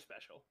 they're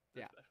special.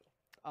 They're Yeah. special.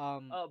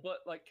 Um,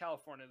 But like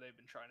California, they've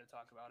been trying to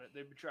talk about it.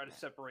 They've been trying to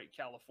separate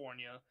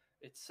California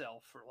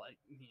itself for like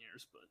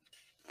years, but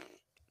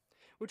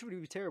which would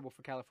be terrible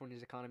for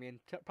California's economy and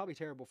probably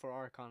terrible for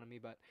our economy.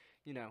 But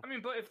you know, I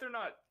mean, but if they're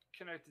not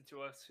connected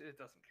to us, it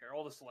doesn't care.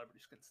 All the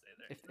celebrities can stay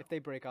there. if they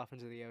break off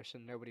into the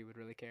ocean, nobody would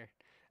really care.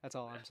 That's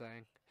all I'm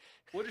saying.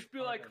 We'll just be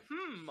Okay. like,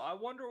 I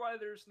wonder why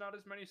there's not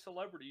as many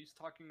celebrities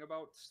talking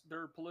about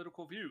their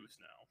political views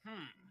now.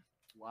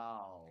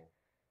 Wow.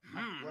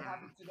 What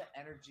happened to the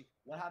energy?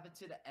 What happened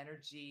to the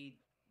energy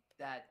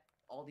that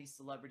all these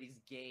celebrities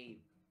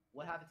gave?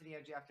 What happened to the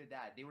energy after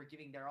that? They were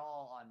giving their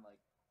all on like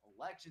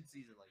election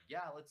season, like,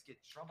 yeah, let's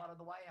get Trump out of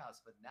the White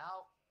House. But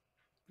now,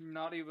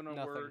 Not even a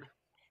Nothing. word.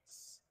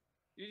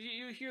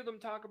 You hear them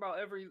talk about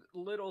every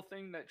little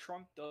thing that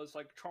Trump does,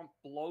 like Trump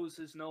blows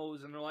his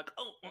nose, and they're like,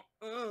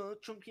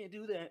 Trump can't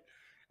do that.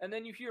 And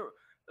then you hear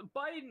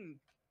Biden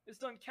has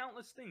done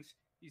countless things.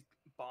 He's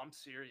bombed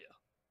Syria.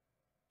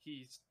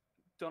 He's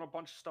done a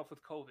bunch of stuff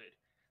with COVID.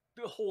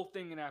 The whole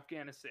thing in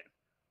Afghanistan.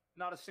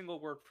 Not a single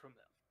word from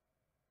them.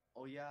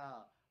 oh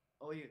yeah,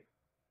 oh yeah,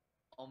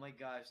 oh my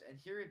gosh! And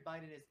here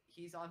Biden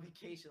he's on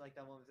vacation, like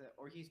that one was it,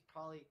 or he's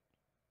probably.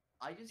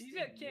 I just He's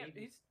think at camp.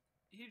 maybe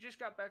He just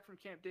got back from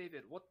Camp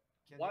David. Camp What?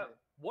 David.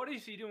 What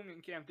is he doing in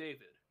Camp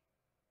David?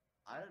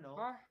 I don't know,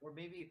 Huh? or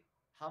maybe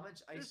how much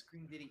ice There's-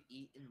 cream did he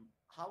eat in?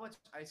 How much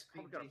ice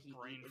cream Probably got did a he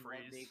brain eat in one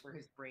day freeze. for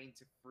his brain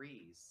to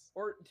freeze?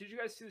 Or did you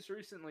guys see this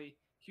recently?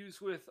 He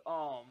was with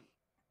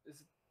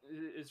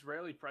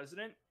Israeli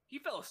president. He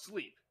fell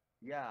asleep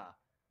Yeah.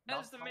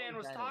 as the man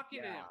was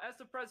talking to him. As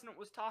the president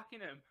was talking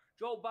to him,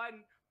 Joe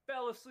Biden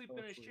fell asleep Fell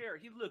in his asleep. chair.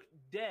 He looked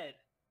dead.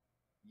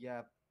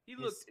 Yeah. He His-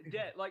 looked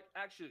dead. Like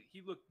actually,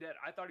 he looked dead.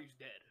 I thought he was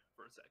dead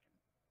for a second.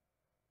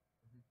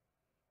 Mhm.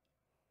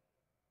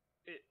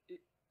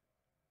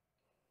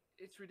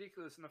 It's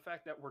ridiculous in the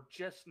fact that we're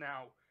just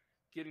now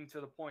getting to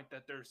the point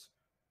that there's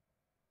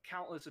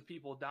countless of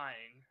people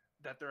dying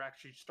that they're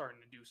actually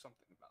starting to do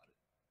something about it.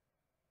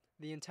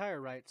 The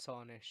entire right saw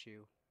an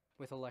issue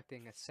with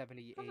electing a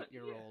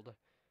 78-year-old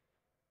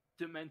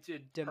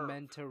Demented,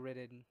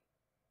 dementia-ridden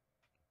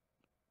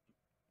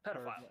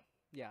pedophile,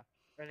 Yeah.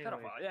 Anyway,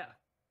 pedophile, yeah.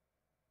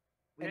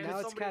 And And now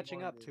it's somebody-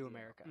 catching up to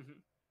America.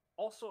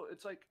 Also,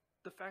 it's like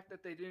the fact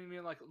that they didn't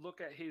even like look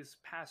at his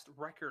past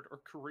record or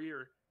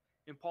career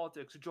in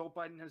politics. Joe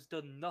Biden has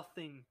done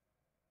nothing,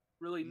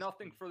 really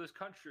nothing for this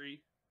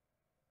country.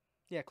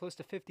 Yeah, close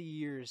to 50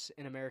 years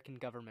in American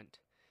government.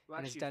 Well,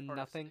 And has actually, done he's part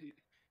of- nothing?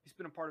 he's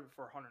been a part of it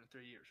for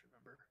 103 years.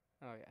 Remember?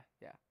 Oh yeah,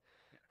 yeah.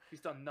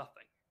 He's done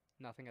nothing.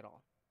 Nothing at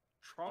all.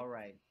 Trump. all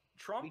right.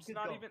 Trump's could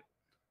not go. even.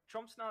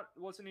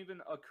 Wasn't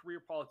even a career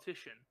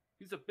politician.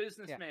 He's a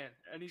businessman,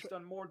 and he's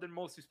done more than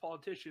most of these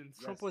politicians.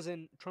 Yes. Trump was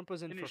in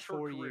In for his short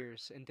 4 career.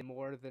 years and did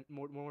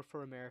more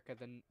for America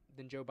than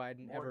Joe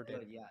Biden More ever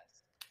good, did.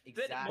 yes. Than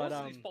Exactly. most But,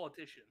 of these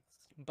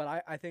politicians.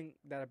 But I think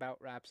that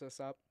about wraps us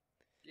up.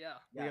 Yeah,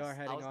 We are Yes, I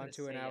heading was on gonna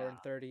to an say, hour yeah. and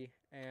 30,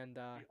 and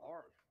we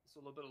are. It's a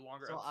little bit of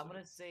longer So I'm episode.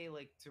 gonna say,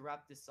 like, to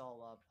wrap this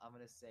all up, I'm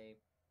gonna say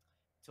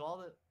to all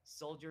the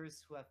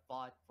soldiers who have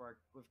fought for,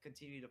 who've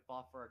continued to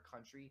fight for our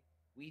country,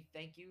 we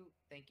thank you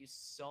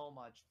so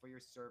much for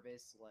your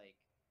service. Like,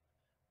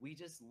 we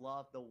just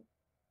love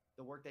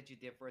the work that you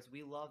did for us.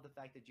 We love the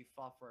fact that you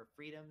fought for our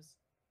freedoms,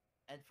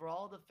 and for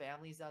all the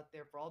families out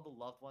there, for all the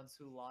loved ones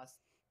who lost,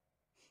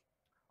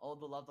 all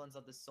the loved ones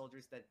of the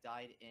soldiers that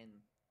died in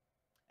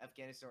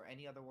Afghanistan or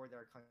any other war that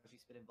our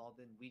country's been involved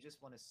in. We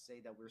just want to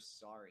say that we're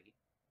sorry.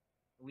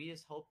 We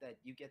just hope that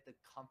you get the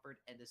comfort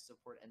and the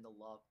support and the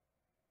love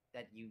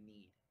that you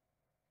need.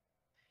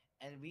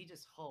 And we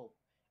just hope,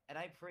 and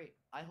I pray,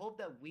 I hope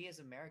that we as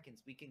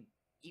Americans, we can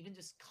even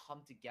just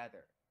come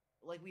together.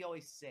 Like we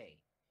always say,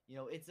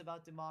 it's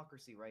about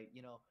democracy, right?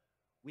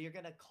 We are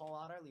going to call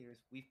out our leaders.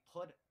 We've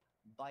put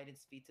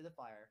Biden's feet to the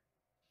fire,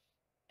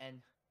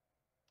 and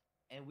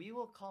we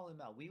will call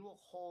him out. We will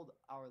hold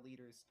our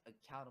leaders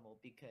accountable,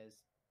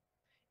 because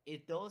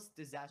if those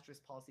disastrous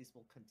policies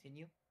will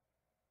continue,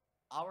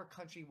 our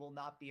country will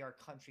not be our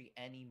country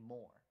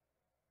anymore.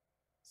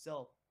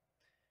 So,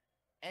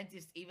 and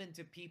just even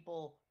to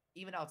people,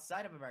 even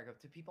outside of America,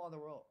 to people on the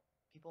world,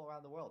 people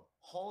around the world,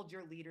 hold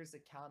your leaders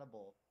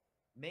accountable.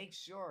 Make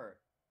sure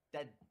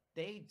that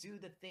they do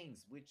the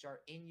things which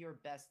are in your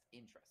best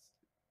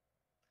interest.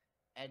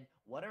 And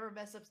whatever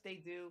mess ups they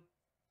do,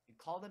 you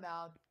call them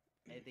out.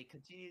 And if they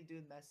continue to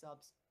do mess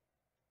ups,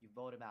 you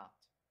vote them out.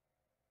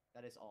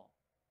 That is all.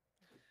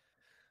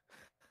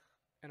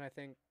 And I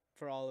think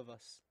for all of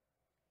us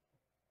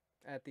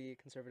at the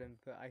Conservative,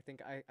 I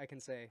think I can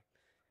say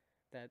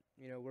that,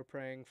 we're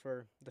praying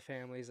for the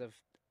families of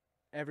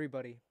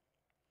everybody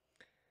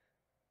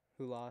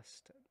who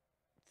lost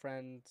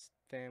friends,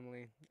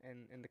 family,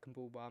 in the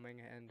Kabul bombing,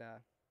 and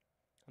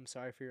I'm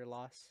sorry for your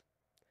loss,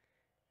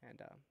 and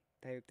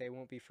they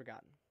won't be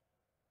forgotten.